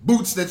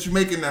boots that you're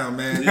making now,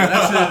 man? Yeah,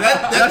 that's it.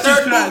 that That's third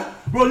just boot. trash.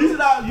 Bro, you see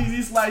that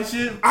Yeezy slide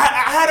shit? I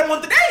had him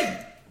on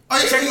today. Oh,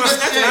 yeah, Check my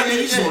Snapchat. I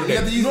didn't use it on you that.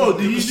 got to use No, it.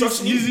 the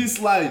construction Yeezy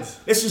slides.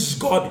 It's just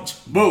garbage.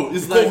 Bro,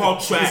 it's Go like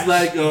hard trash. it's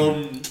like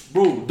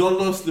bro, don't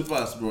lose the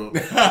fast, bro. Look,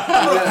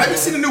 have you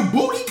seen the new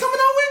boot he coming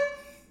out with?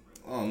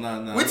 Oh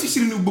nah. Wait till you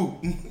see the new boot.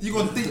 You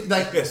gonna think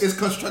like Yes. it's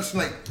construction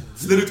like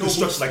It's literally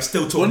construction like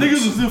steel toe. Well, boots.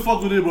 niggas will still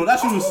fuck with it, bro. That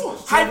shit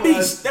was Hype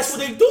beast. That's what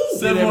they do.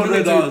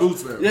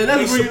 $700. Yeah,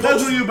 let's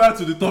bring you back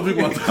to the topic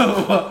we're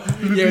talking about.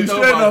 Yeah, The talk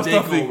straight about up J.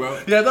 topic. Cole, bro.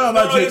 Yeah, talk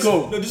about J.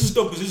 Cole. No, this is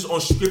dope because this is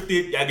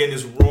unscripted. Y'all getting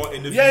this raw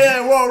interview.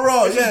 Yeah,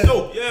 raw, This yeah. is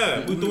dope. Yeah,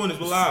 we're doing this.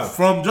 We're live.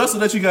 From just to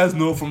let you guys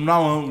know, from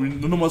now on, we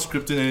no more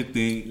scripting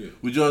anything.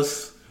 We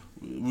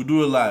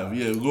do it live.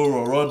 Yeah, we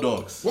go raw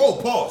dogs. whoa,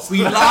 pause.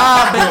 We live.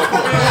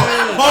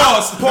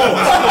 Pause.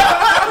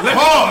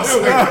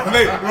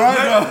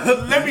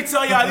 Let me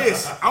tell y'all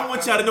this. I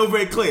want y'all to know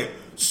very clear.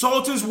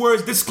 Sultan's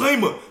words,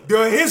 disclaimer.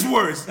 They're his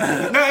words,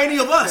 not any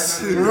of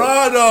us.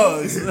 Raw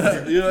dogs.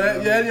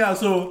 Yeah.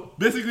 So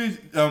basically,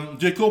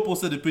 J. Cole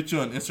posted a picture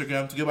on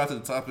Instagram to get back to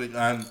the topic,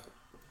 and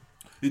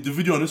the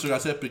video on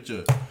Instagram said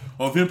picture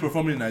of him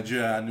performing in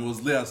Nigeria, and it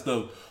was lit and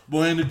stuff.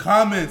 But in the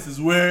comments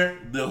is where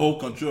the whole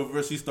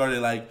controversy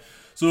started. Like,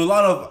 so a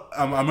lot of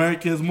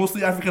Americans,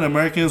 mostly African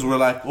Americans, were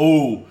like,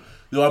 oh,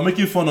 they were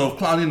making fun of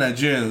clowning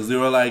Nigerians. They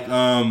were like,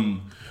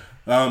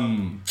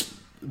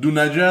 do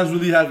Nigerians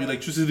really have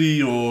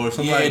electricity or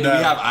something Yeah, like do that?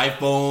 we have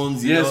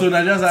iPhones? You Yeah, know? so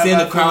Nigerians have saying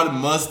the iPhones. crowd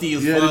musty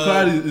as Yeah, fuck. the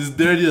crowd is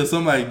dirty or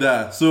something like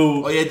that.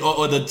 So Oh yeah,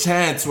 or the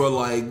chants were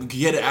like you could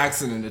hear the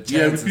accent in the chants.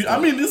 yeah, and stuff. I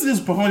mean, this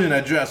is performing in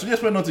Nigeria, so you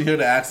expect not to hear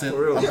the accent.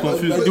 I'm Yeah, but-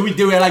 confused. Like,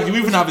 do we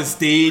even have a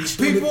stage?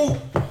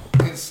 People,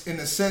 in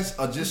a sense,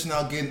 are just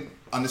now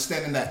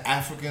understanding that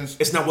Africans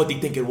It's not what they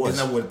think it was. is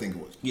not what I think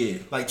it was. Yeah.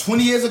 Like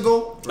 20 years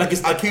ago, Like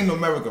it's I like- came to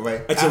America,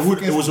 right?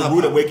 It was a not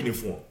rude popping. awakening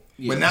for him.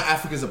 But now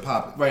Africans are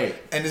popping. Right.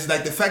 And it's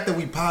like the fact that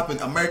we popping,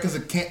 Americans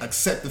can't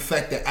accept the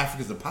fact that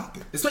Africans are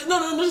popping. No,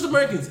 not just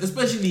Americans,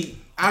 especially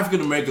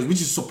African Americans, which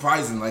is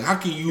surprising. Like, how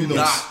can you You know,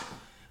 not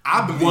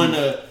I believe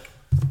wanna?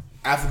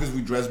 Africans,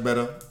 we dress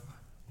better.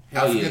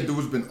 Hell African yeah.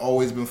 dudes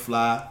always been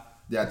fly.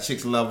 They are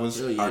chicks lovers.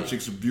 Hell yeah. Our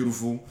chicks are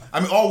beautiful.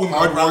 I mean, all women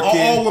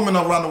Hardworking. all women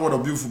around the world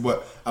are beautiful,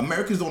 but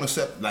Americans don't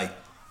accept. Like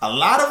a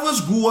lot of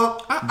us grew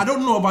up I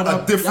don't know about a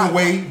that- different that-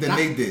 way than that-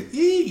 they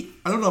did.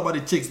 I don't know about the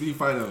chicks. We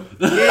find out.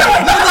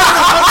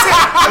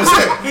 I'm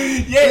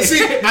saying. Yeah.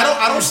 See,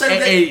 I don't say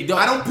that. Hey, don't-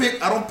 I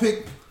don't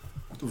pick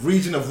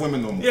region of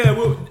women no more. Yeah,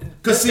 well,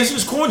 Cause this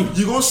is corny.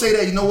 You gonna say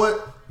that? You know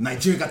what?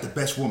 Nigeria got the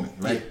best woman,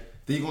 right?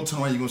 Then you gonna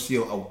turn around, you gonna see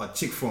a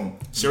chick from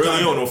Sierra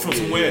Leone or from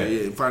somewhere.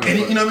 Yeah, find And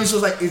out. you know what I mean? So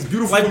it's like it's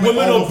beautiful. Like women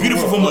all are over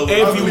beautiful the from world.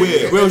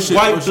 everywhere. Real shit,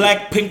 White, real shit.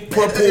 black, pink,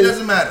 purple, It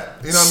doesn't matter.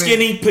 You know what I mean?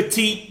 skinny,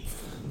 petite.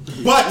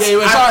 But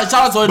Yeah, shout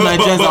out to all the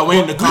Nigerians that were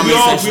in the comment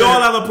section. We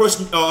all have a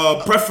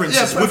preferences,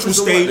 Yeah, which will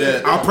preferences, stay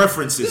yeah. our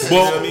preferences. You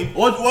know what I mean?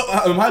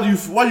 What do you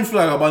feel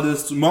like about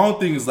this? My own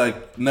thing is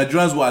like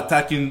Nigerians were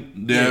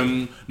attacking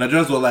them.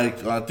 Nigerians were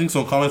like, I think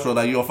some comments were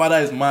like, "Your father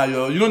is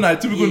Mayo." You know,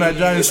 typical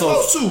Nigerian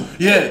stuff. supposed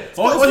to. Yeah.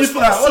 What do you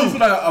feel like? supposed What do you feel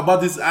like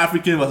about this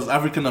African versus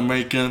African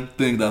American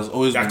thing that's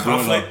always That been going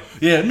on? conflict?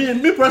 Yeah,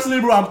 me personally,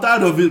 bro, I'm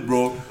tired of it,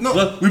 bro. No.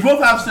 But we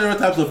both have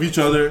stereotypes of each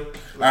other.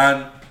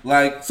 And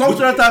like some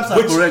stereotypes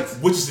are correct.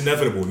 Which is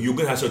inevitable. You're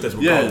gonna have stereotypes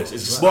Yeah, regardless.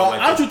 It's just but not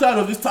like aren't you tired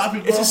of this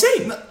topic, bro? It's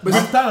insane. But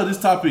I'm tired of this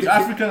topic.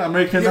 African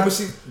American. Yeah, but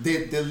see,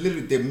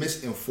 they're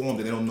misinformed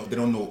and they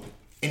don't know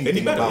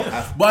anything better, about yeah.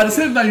 Africa. But at the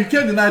same time, you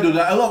can't deny though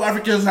that a lot of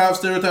Africans have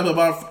stereotypes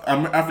about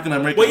African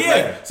Americans. Well,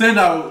 yeah. like, saying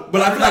that,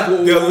 But I feel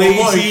like they're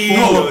lazy.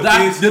 no, or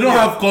that this, they don't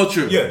yeah. have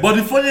culture. Yeah. But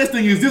the funniest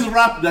thing is this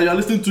rap that you're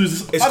listening to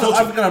is It's part of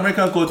culture. African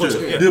American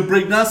culture. Yeah. The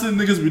breakdancing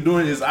niggas be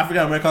doing is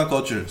African American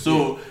culture.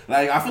 So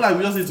like, I feel like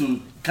we just need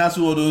to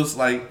cancel all those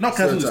not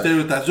cancel the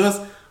stereotypes,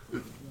 just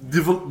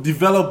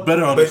develop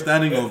better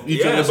understanding of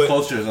each other's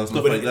cultures and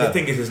stuff but like that. The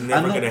thing is, it's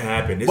never I know- gonna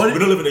happen. We but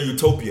don't live in a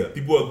utopia.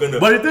 People are gonna.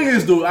 But the thing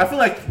is, though, I feel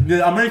like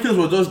the Americans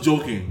were just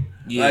joking,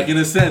 Yeah. like in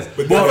a sense.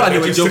 But I thought they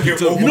were just joking took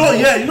too. it You know, overboard.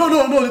 yeah,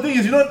 no. The thing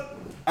is,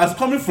 as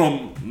coming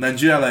from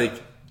Nigeria, like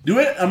the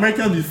way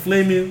Americans be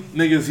flaming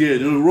niggas here,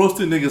 they were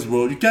roasting niggas,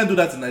 bro. You can't do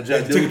that in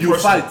Nigeria. Yeah, take it You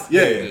personal. fight,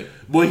 yeah. Yeah.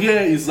 But here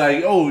it's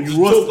like, oh, you It's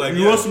roast, joke, like,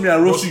 you yeah. roast me, I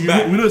roast you.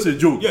 back. We know it's a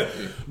joke. Yeah.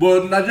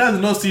 But Nigerians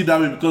do not see it that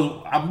way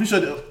because I'm pretty sure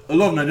that a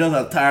lot of Nigerians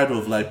are tired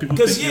of like people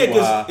thinking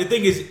the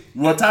thing is,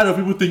 we're tired of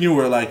people thinking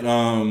we're like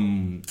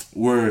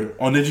we're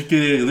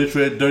uneducated,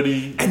 illiterate,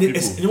 dirty and people.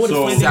 it's, you know what the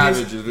So- funny thing is?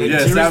 Savages, really. Nigerians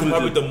are savages.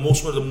 probably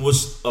one of the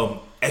most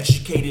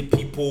educated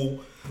people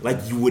like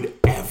you would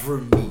ever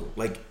meet.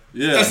 Like,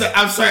 yeah.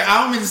 I'm sorry,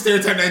 I don't mean to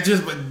stereotype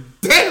Nigerians, but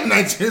damn,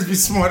 Nigerians be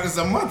smart as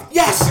a mother.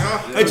 yes,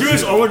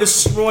 Nigerians are one of the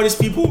smartest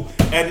people.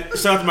 And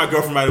shout out to my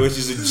girlfriend, by the way,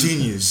 she's a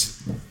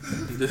genius.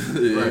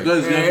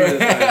 Because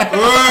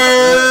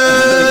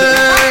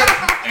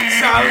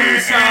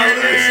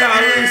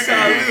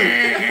Salute.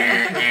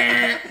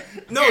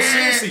 No,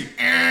 seriously,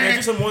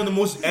 Nigerians are one of the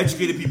most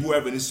educated people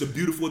ever, and it's a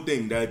beautiful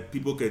thing that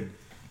people could.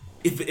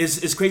 If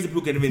it's crazy,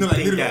 people can even No, like,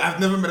 think literally, that. I've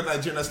never met a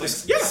Nigerian that's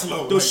like Yeah,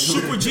 slow. they're like,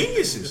 super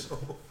geniuses.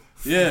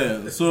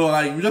 yeah, so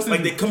like we just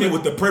Like they come in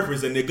with the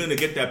purpose, and they're gonna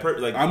get that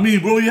purpose. Like, I mean,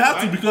 bro, you have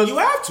to Right? because You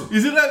have to.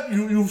 Is it like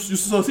you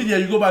succeed here?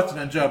 You go back to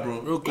Nigeria, bro.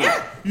 Real quick.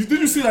 Yeah. Did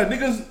you see like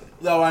niggas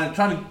that were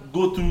trying to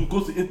go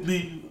to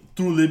Italy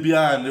through Libya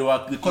and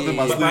they cut them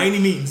as but by slaves? any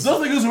means.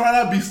 Those niggas would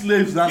rather be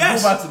slaves than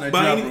yes, go back to by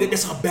Nigeria, any, bro.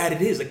 that's how bad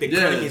it is. Like the Yeah.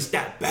 economy is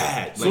that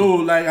bad. Like, So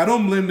like I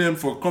don't blame them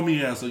for coming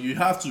here. So you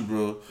have to,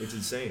 bro. it's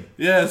insane.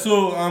 Yeah.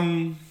 So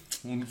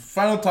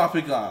final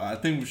topic I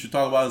think we should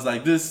talk about is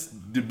like this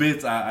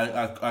debate.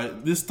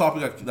 This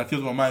topic that came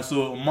to my mind.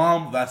 So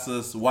mom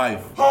versus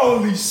wife.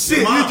 Holy shit!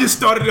 You just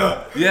started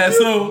up. Yeah.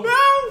 So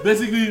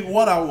basically,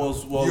 what I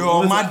was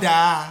Yo, my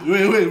dad.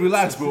 Wait,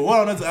 relax, bro. What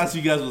I wanted to ask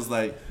you guys was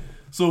like,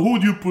 so who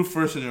do you put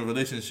first in your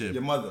relationship?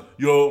 Your mother.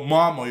 Your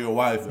mom or your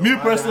wife? Me my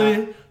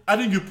personally, I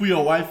think you put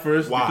your wife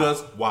first Why?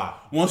 because Why?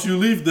 once you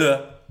leave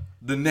the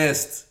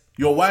nest,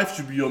 your wife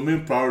should be your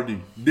main priority.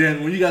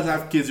 Then when you guys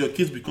have kids, your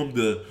kids become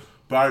the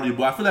priority.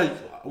 But I feel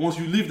like once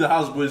you leave the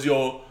house, bro, is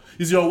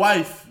your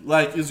wife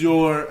like is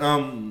your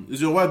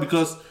wife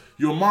because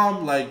your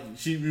mom like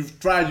you've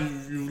tried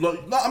you've no,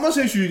 I'm not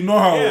saying you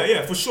ignore her.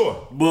 Yeah, for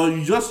sure. But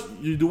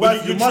the But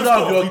wife, you the mother drift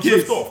of off, your you kids.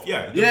 drift off,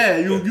 yeah. Yeah,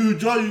 Yeah.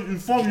 you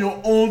form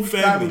your own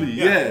Family, family.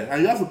 yeah. Yeah.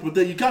 And you have to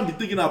protect. You can't be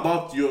thinking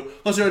about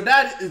because your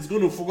dad is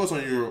going to focus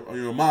on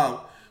your mom.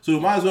 So you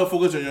might as well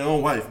focus on your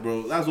own wife,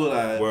 bro. That's what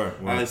Word.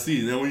 I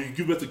see. Then when you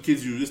give birth to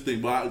kids, you this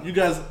thing. But you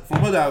guys,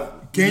 from what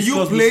I've Can you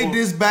discussed play before-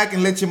 this back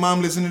and let your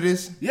mom listen to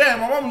this? Yeah,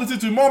 my mom listen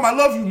to me. Mom, I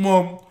love you,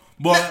 mom.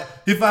 But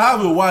if I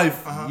have a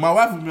wife, my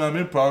wife will be my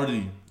main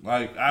priority.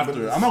 Like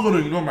after, I'm not gonna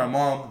ignore my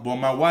mom, but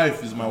my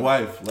wife is my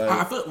wife. Like,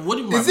 I feel, what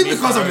do you mean? Is it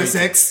because of the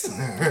sex? no,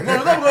 it's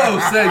not because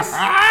of sex.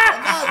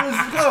 No,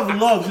 it's because of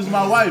love. She's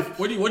my wife.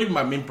 What do you mean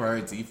my main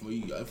priority?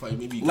 If I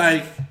maybe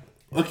Like,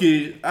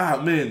 okay,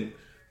 man,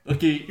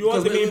 okay. You are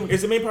the Because main.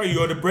 It's the main priority.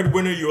 You're the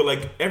breadwinner. You're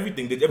like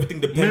everything.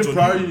 Everything Main depends on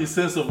priority in you. the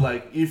sense of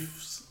like,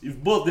 if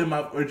both of them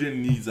have urgent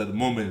needs at the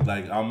moment,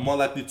 like I'm more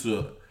likely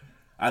to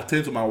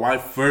attend to my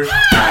wife first.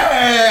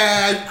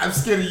 I'm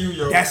scared of you,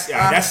 yo. That's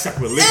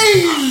sacrilege.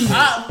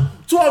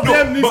 Two of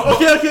them needs.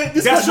 Okay.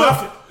 This That's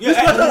question. my. This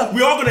question.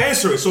 We all gonna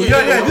answer it. So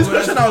Yeah. This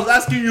question I was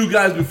asking you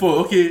guys before.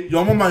 Okay,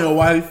 your mom and your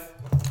wife,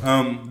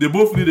 they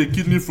both need a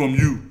kidney from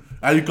you,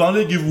 and you can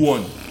only give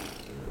one.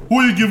 Who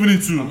are you giving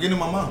it I'm to? getting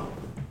my mom.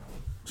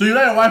 So you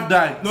let your wife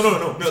die,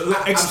 No.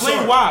 Explain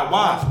sorry.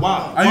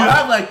 why. and you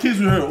have like kids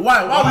with her.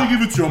 Why would you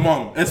give it to your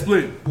mom?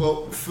 Explain.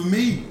 Well, for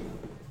me,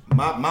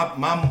 my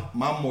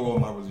moral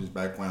and my religious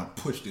background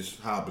push this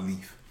how I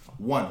believe.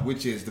 One,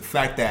 which is the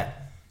fact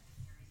that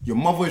your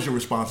mother is your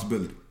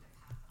responsibility.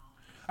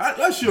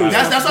 That's your.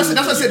 That's what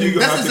I said. You're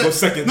gonna That's have to what go I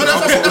said. second. No,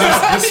 that's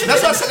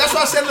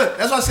what I said. Look,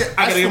 that's what I said.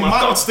 I gotta get my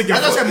thoughts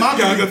together. That's what I said. My You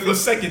gotta belief. go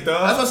second,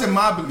 dog. That's what I said.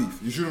 My belief.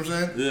 You see what I'm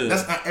saying? Yeah.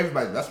 That's not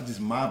everybody. That's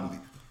just my belief.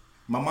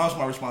 My mom's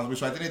my responsibility.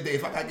 So at the end of the day,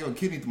 if I gotta give a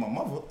kidney to my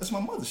mother, that's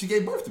my mother. She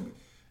gave birth to me.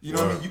 You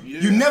know what I mean?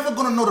 You're never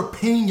gonna know the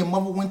pain your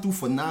mother went through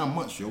for 9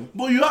 months, yo.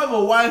 But you have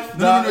a wife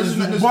that is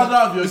the mother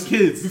of your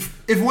kids.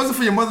 If it wasn't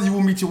for your mother, you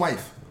wouldn't meet your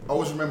wife.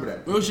 Always remember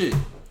that. real shit.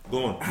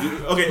 Go on.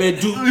 Okay.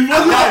 Man, do If it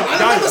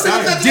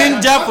wasn't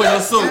ginger for your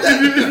soul. if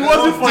it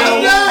wasn't for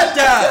your wife,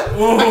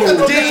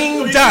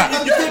 Ginger.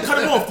 You can't cut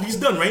it off. He's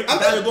done, right?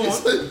 Now you go on.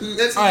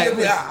 Alright,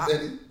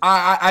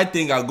 I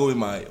think I'll go with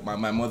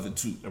my mother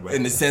too, Right.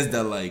 in the sense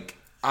that like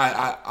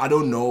I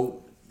don't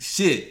know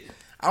shit.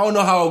 I don't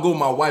know how I'll go with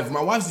my wife.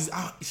 My wife's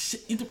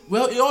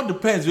it all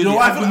depends. Really. Your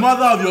wife, the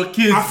mother of your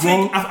kids,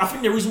 I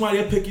think the reason why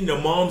they're picking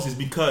their moms is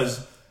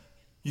because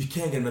you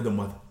can't get another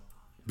mother,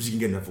 but you can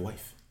get another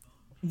wife.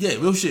 Yeah,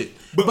 real shit.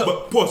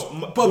 But pause.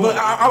 But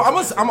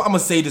I'm gonna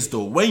say this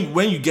though.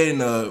 When you get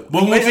in a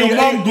But when your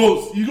mom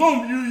goes,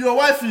 your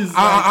wife is.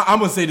 I'm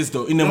gonna say this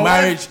though. In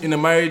a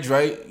marriage,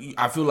 right?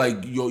 I feel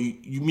like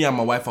me and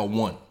my wife are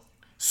one.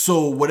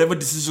 So whatever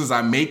decisions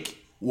I make,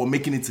 we're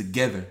making it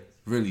together,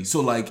 really. So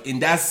like in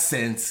that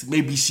sense,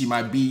 maybe she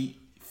might be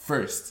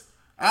first.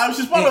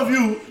 She's part of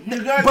you.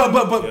 You guys.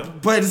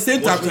 But at the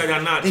same time,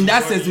 in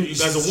that sense, you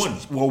guys are one.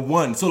 We're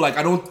one. So like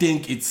I don't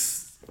think it's.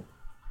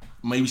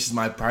 Maybe she's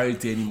my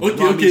priority anymore.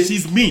 Okay, I mean,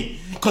 she's me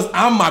because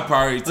I'm my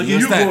priority. Okay,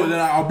 you go. Then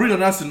I'll bring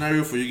another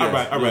scenario for you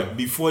guys. All right.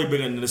 Before you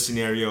bring another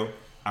scenario,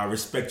 I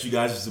respect you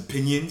guys'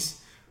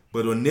 opinions,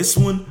 but on this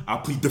one, I'll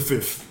plead the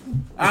fifth.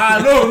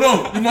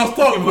 No, you must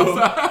talk, bro.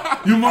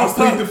 You must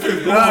I'll talk. plead the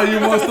fifth. You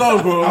must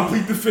talk, bro. I'll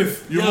plead the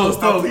fifth. You must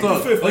talk.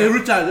 Okay,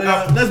 Richard,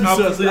 let's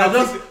be serious.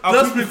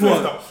 Just pick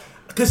one.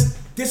 Because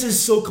this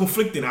is so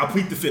conflicting. I'll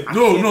plead the fifth.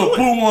 No,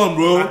 pull one,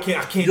 bro. I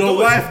can't. Your do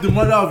wife, the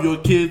mother of your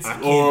kids, I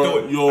can't or do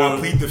it. your I'll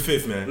plead the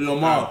fifth, man. Your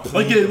mom.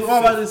 Okay, what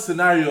about this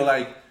scenario?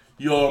 Like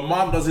your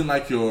mom doesn't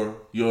like your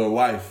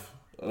wife.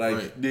 Like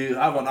Right. they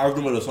have an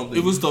argument or something.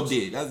 It will stop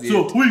there. That's it.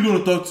 So who are you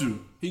gonna talk to?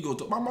 He go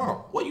to my mom.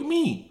 What do you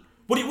mean?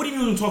 What do you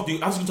mean talk to?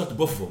 I was gonna talk to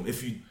both of them.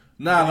 If you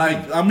Nah,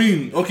 like I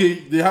mean, okay,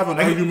 they have an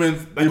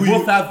argument. They who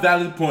both you- have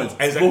valid points.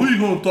 Exactly. But who you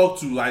gonna talk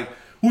to? Like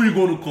who you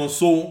gonna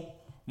console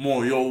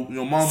more? Your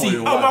mom or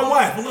your wife? my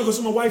wife. I'm gonna go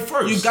to my wife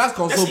first. You guys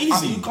consult. That's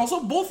easy. You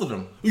consult both of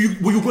them.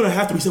 You're gonna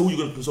have to say who you're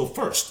gonna consult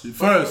first.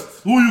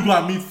 First, who you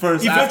gonna meet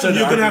first? Eventually, after the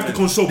you're gonna have to argument?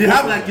 consult They both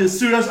have of like them. a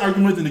serious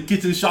argument in the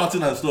kitchen,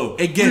 shouting and stuff. Who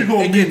you Again,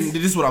 gonna meet? this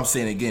is what I'm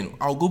saying. Again,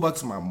 I'll go back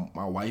to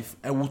my wife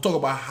and we'll talk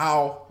about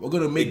how we're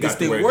gonna make It this got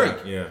to thing work work.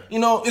 out, yeah. You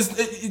know, it's.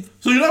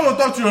 So you're not gonna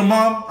talk to your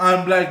mom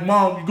and be like,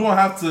 Mom, you're gonna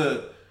have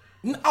to.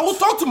 I will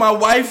talk to my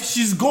wife.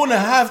 She's gonna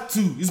have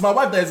to. It's my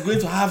wife that is going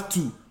to have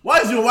to. Why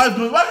is your wife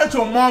doing? Why can't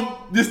your mom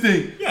this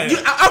thing? Yeah,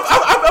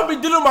 I've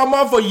been dealing with my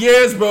mom for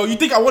years, bro. You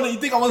think I want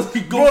to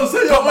go? Bro,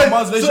 so your, my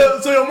mom's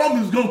relationship? so your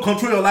mom is gonna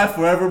control your life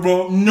forever,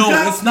 bro. No, You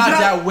can't- it's not you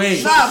can't- that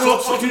way. Nah, bro.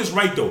 Something is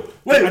right though.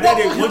 Wait, At the end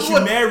of the day, once you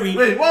marry,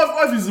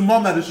 what if it's the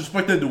mom that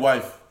disrespected the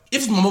wife?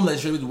 If it's my mom that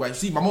is the wife,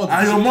 see, my mom.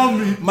 And your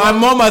mom. My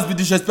mom has been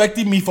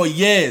disrespecting me for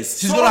years.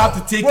 She's gonna have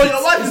to take bro, it.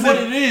 Your wife It's is what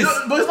a, it is.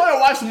 But it's not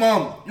your wife's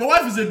mom. Your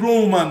wife is a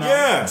grown woman now.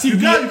 Yeah. See, you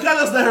can't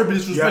just let her be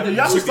disrespected.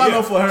 You have to stand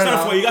up for her. Stand up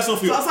now. for her. You got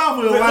something for Stand up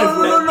for your Wait, wife,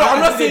 bro. No. I'm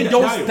not saying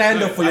don't Dayo,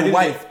 stand up for I your didn't-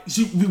 wife.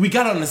 We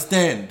gotta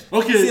understand.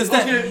 Okay, See,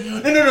 understand?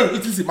 okay. No.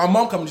 Listen, my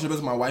mom comes to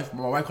disrespect my wife.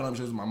 My wife comes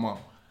to disrespect my mom.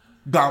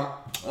 Bam.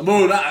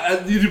 Bro,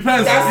 it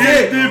depends. That's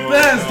it it.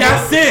 depends.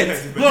 That's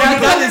it. Bro,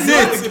 That is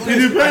it. It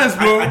depends,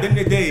 bro. At the end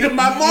of the day, If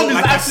my mom is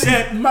like I actually,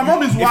 said, my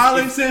mom is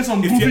wilding, saying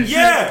some if goofy you- shit.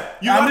 yeah,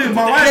 you I have mean, to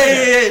my put wife.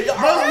 that-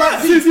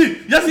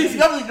 Yes,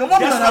 your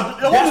mom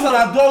is an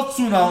adult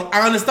too now.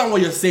 I understand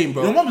what you're saying,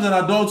 bro. Your mom is an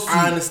adult too.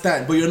 I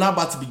understand, but you're not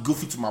about to be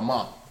goofy to my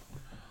mom.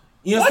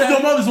 You Why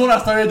understand? your mom is the one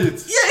that started it?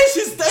 Yeah,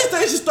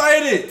 she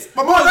started it.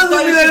 My Bro, mom it doesn't mean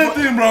started it.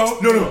 anything, bro.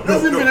 No.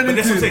 Doesn't mean But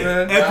that's what I'm anything, saying.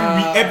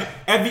 man.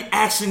 Every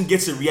action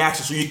gets a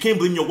reaction, so you can't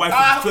blame your wife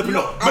for flipping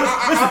no, up. But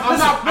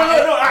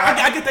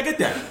I get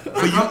that.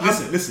 But you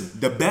listen.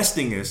 The best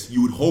thing is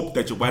you would hope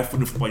that your wife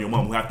wouldn't flip on your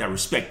mom, who have that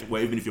respect.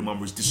 Well, even if your mom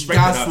was disrespected,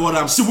 That's what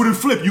I'm- she wouldn't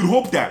flip. You'd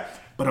hope that.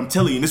 But I'm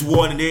telling you, in this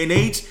war and day and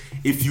age,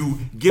 if you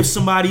give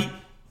somebody.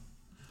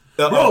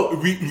 Bro,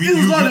 this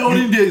is not the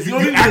only days. The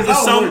only days act the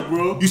that'll same, work,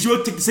 bro. you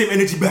should take the same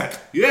energy back.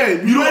 Yeah,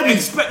 You don't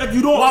expect that.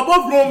 You don't. We're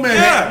both grown men.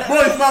 Yeah.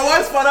 Bro, if my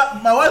wife's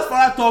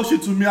father talks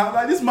shit to me, I'm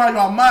like, this man,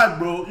 you're mad,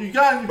 bro. You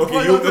can't.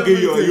 Okay,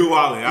 you're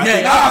wilding.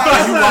 Yeah,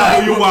 I feel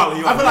like you're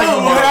wilding. I feel like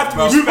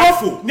You have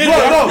to be respectful. No,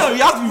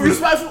 you have to be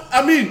respectful.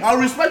 I mean, I'll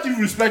respect you if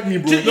you respect me,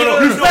 bro. No,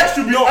 Respect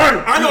should be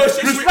earned. I know,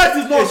 it's Respect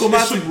is not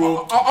automatic,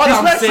 bro.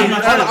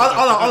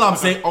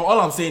 All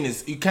I'm saying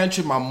is you can't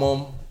treat my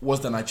mom worse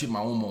than I treat my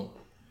own mom.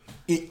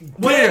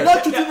 But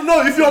not treating,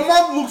 no, if your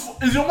mom looks,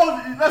 is your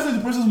mom, let's say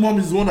the person's mom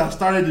is the one that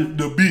started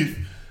the beef.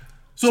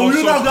 So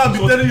you're not gonna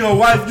be telling your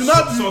wife, you're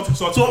not, so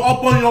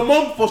upon your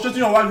mom frustrating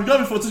your wife, you're gonna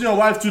be frustrating your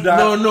wife to that.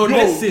 No, Yo,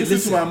 listen.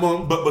 to my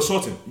mom. But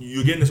Sultan,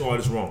 you're getting all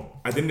this wrong.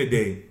 At the end of the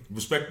day,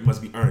 respect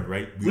must be earned,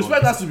 right?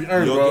 Respect has to be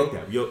earned, bro.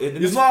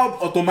 It's not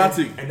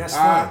automatic. And that's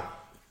fine.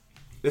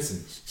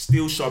 Listen,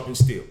 steel sharpens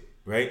steel,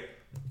 right?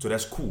 So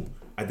that's cool.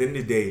 At the end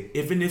of the day,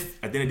 even if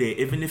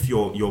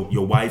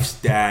your wife's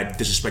dad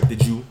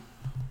disrespected you,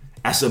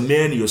 as a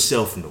man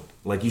yourself, no,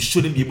 like you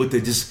shouldn't be able to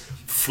just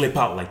flip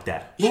out like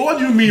that. But what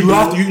do you mean? You bro?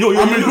 have to.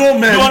 I'm a grown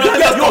man. You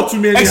can't talk to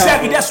me anyhow,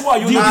 exactly. bro. That's why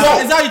you're an Is adult.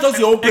 that how you talk to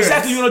your own parents?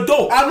 Exactly, you're an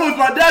adult. I know if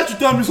my dad should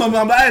tell me something,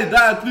 I'm like, hey,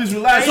 dad, please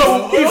relax.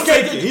 So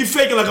he's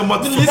faking like a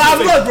motherfucker.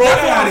 I'm not, bro.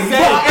 That's what I'm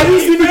saying. Have you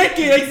seen me?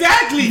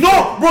 Exactly.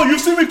 No, bro, you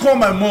see me call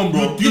my mom,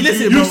 bro. You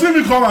listen, you bro. see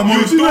me call my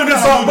mom. You doing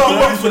this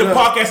for the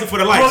podcast and for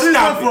the life. Bro, this is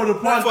Stop not for it. the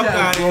podcast, Fuck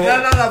out bro. of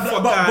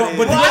here.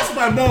 But Ask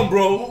my mom,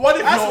 bro. What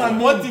if Ask my mom.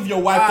 what if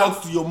your wife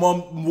talks to your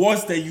mom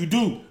worse than you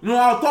do? No,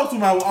 I'll talk to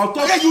my.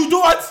 Okay, you do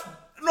what?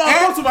 No,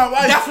 I'll talk to my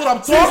wife. That's what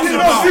I'm talking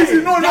about.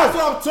 No, That's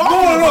what I'm talking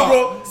about. No,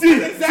 bro. See,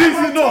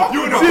 no.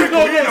 You in a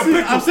pickle.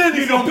 I'm saying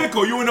you in a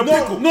pickle. You in a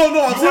pickle. No,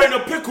 I'm you saying in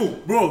a pickle,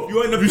 bro.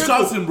 You in a You pickle.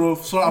 shouting, bro.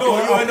 So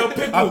No, you're in a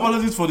pickle.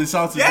 Apologies for the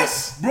shouting.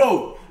 Yes.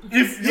 bro.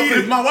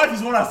 If my wife is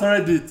the one that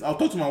started it, I'll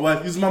talk to my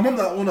wife. It's my mom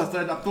that one that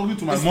started. I'm talking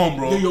to my mom,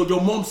 bro.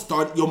 Your mom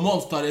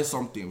started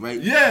something,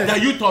 right? Yeah. That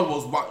you thought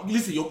was wild.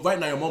 Listen, right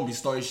now your mom be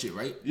starting shit,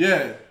 right?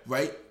 Yeah.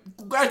 Right?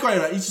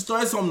 Right? She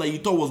started something that you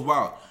thought was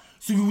wild.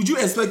 So would you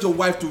expect your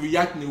wife to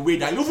react in a way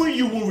that even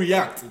you won't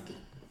react?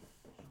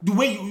 The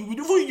way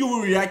you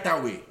will react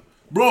that way.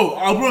 Bro,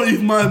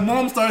 if my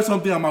mom started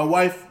something and my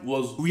wife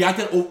was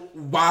Reacted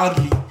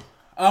wildly.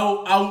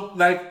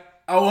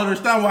 I'll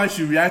understand why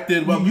she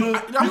reacted, but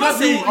I'm not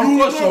saying, of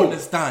course you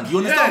understand. You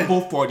understand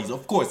both parties,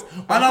 of course.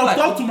 And I'll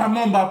talk to my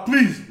mom, but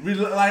please,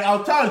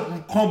 I'll try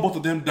to calm both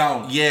of them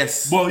down.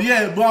 Yes. But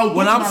I'll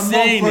what I'm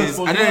saying is,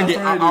 at the end of the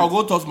day, I'll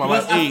go talk to my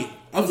wife. Hey,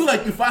 I feel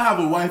like if I have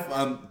a wife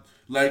and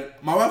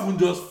my wife won't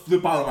just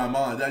flip out of my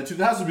mouth. Like,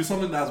 there has to be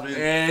something that's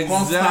been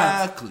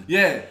constant.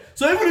 Yeah.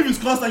 So even if it's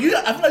constant,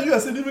 I feel like you are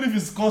saying even if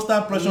it's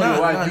constant pressure on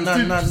your wife, you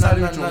still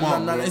siding with your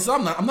mom.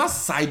 I'm not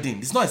siding.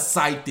 It's not a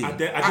side thing.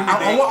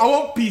 I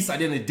want peace at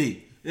the end of the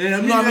day. Yeah,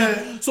 you know what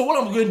I mean? So what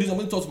I'm going to do is I'm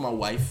going to talk to my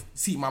wife.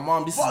 See, my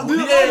mom, listen. I'm going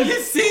to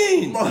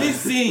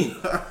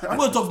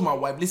talk to my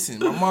wife. Listen,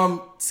 my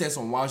mom said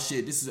some wild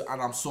shit.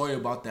 And I'm sorry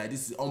about that.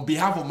 This is on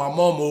behalf of my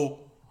mom.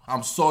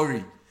 I'm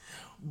sorry.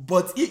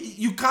 But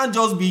you can't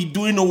just be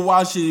doing no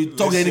wild shit,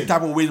 talking any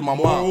type of way to my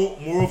mom.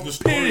 Moral of the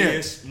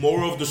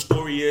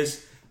story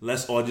is,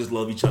 let's all just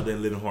love each other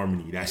and live in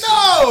harmony. That's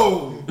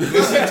No!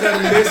 Listen to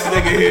this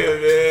nigga here,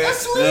 man.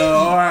 That's sweet. Yeah,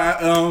 all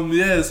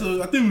right.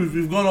 So I think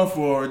we've gone on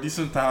for a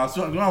decent time.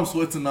 I'm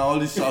sweating now. All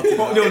this shouting.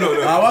 No.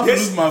 I want to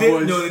lose my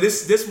voice. No,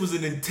 this was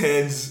an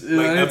intense,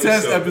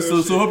 intense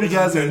episode. So hope you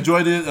guys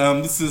enjoyed it.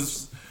 This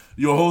is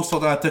your host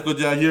Sultan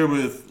Tekoja here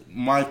with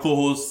my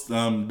co-host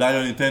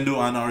Dayo Nintendo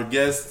and our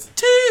guest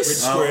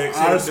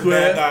R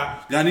Square,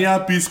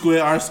 Ghanaian P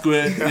Square, R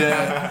Square.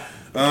 Yeah.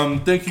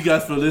 Thank you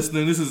guys for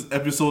listening. This is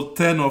episode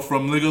 10 of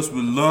From Lagos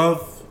with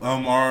Love.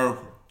 Our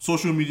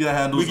social media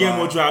handles. We get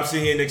more drops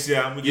in here next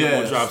year.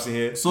 More drops in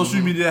here.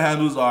 Social media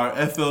handles are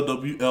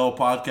FLWL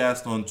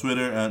Podcast on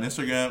Twitter and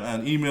Instagram,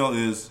 and email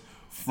is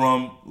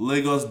from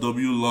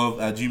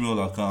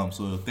LagosWLove@gmail.com.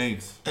 So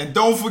thanks. And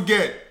don't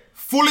forget,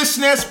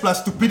 foolishness plus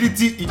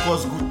stupidity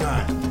equals good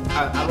time.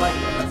 I like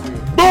that.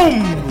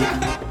 Boom!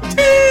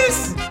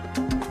 Cheers!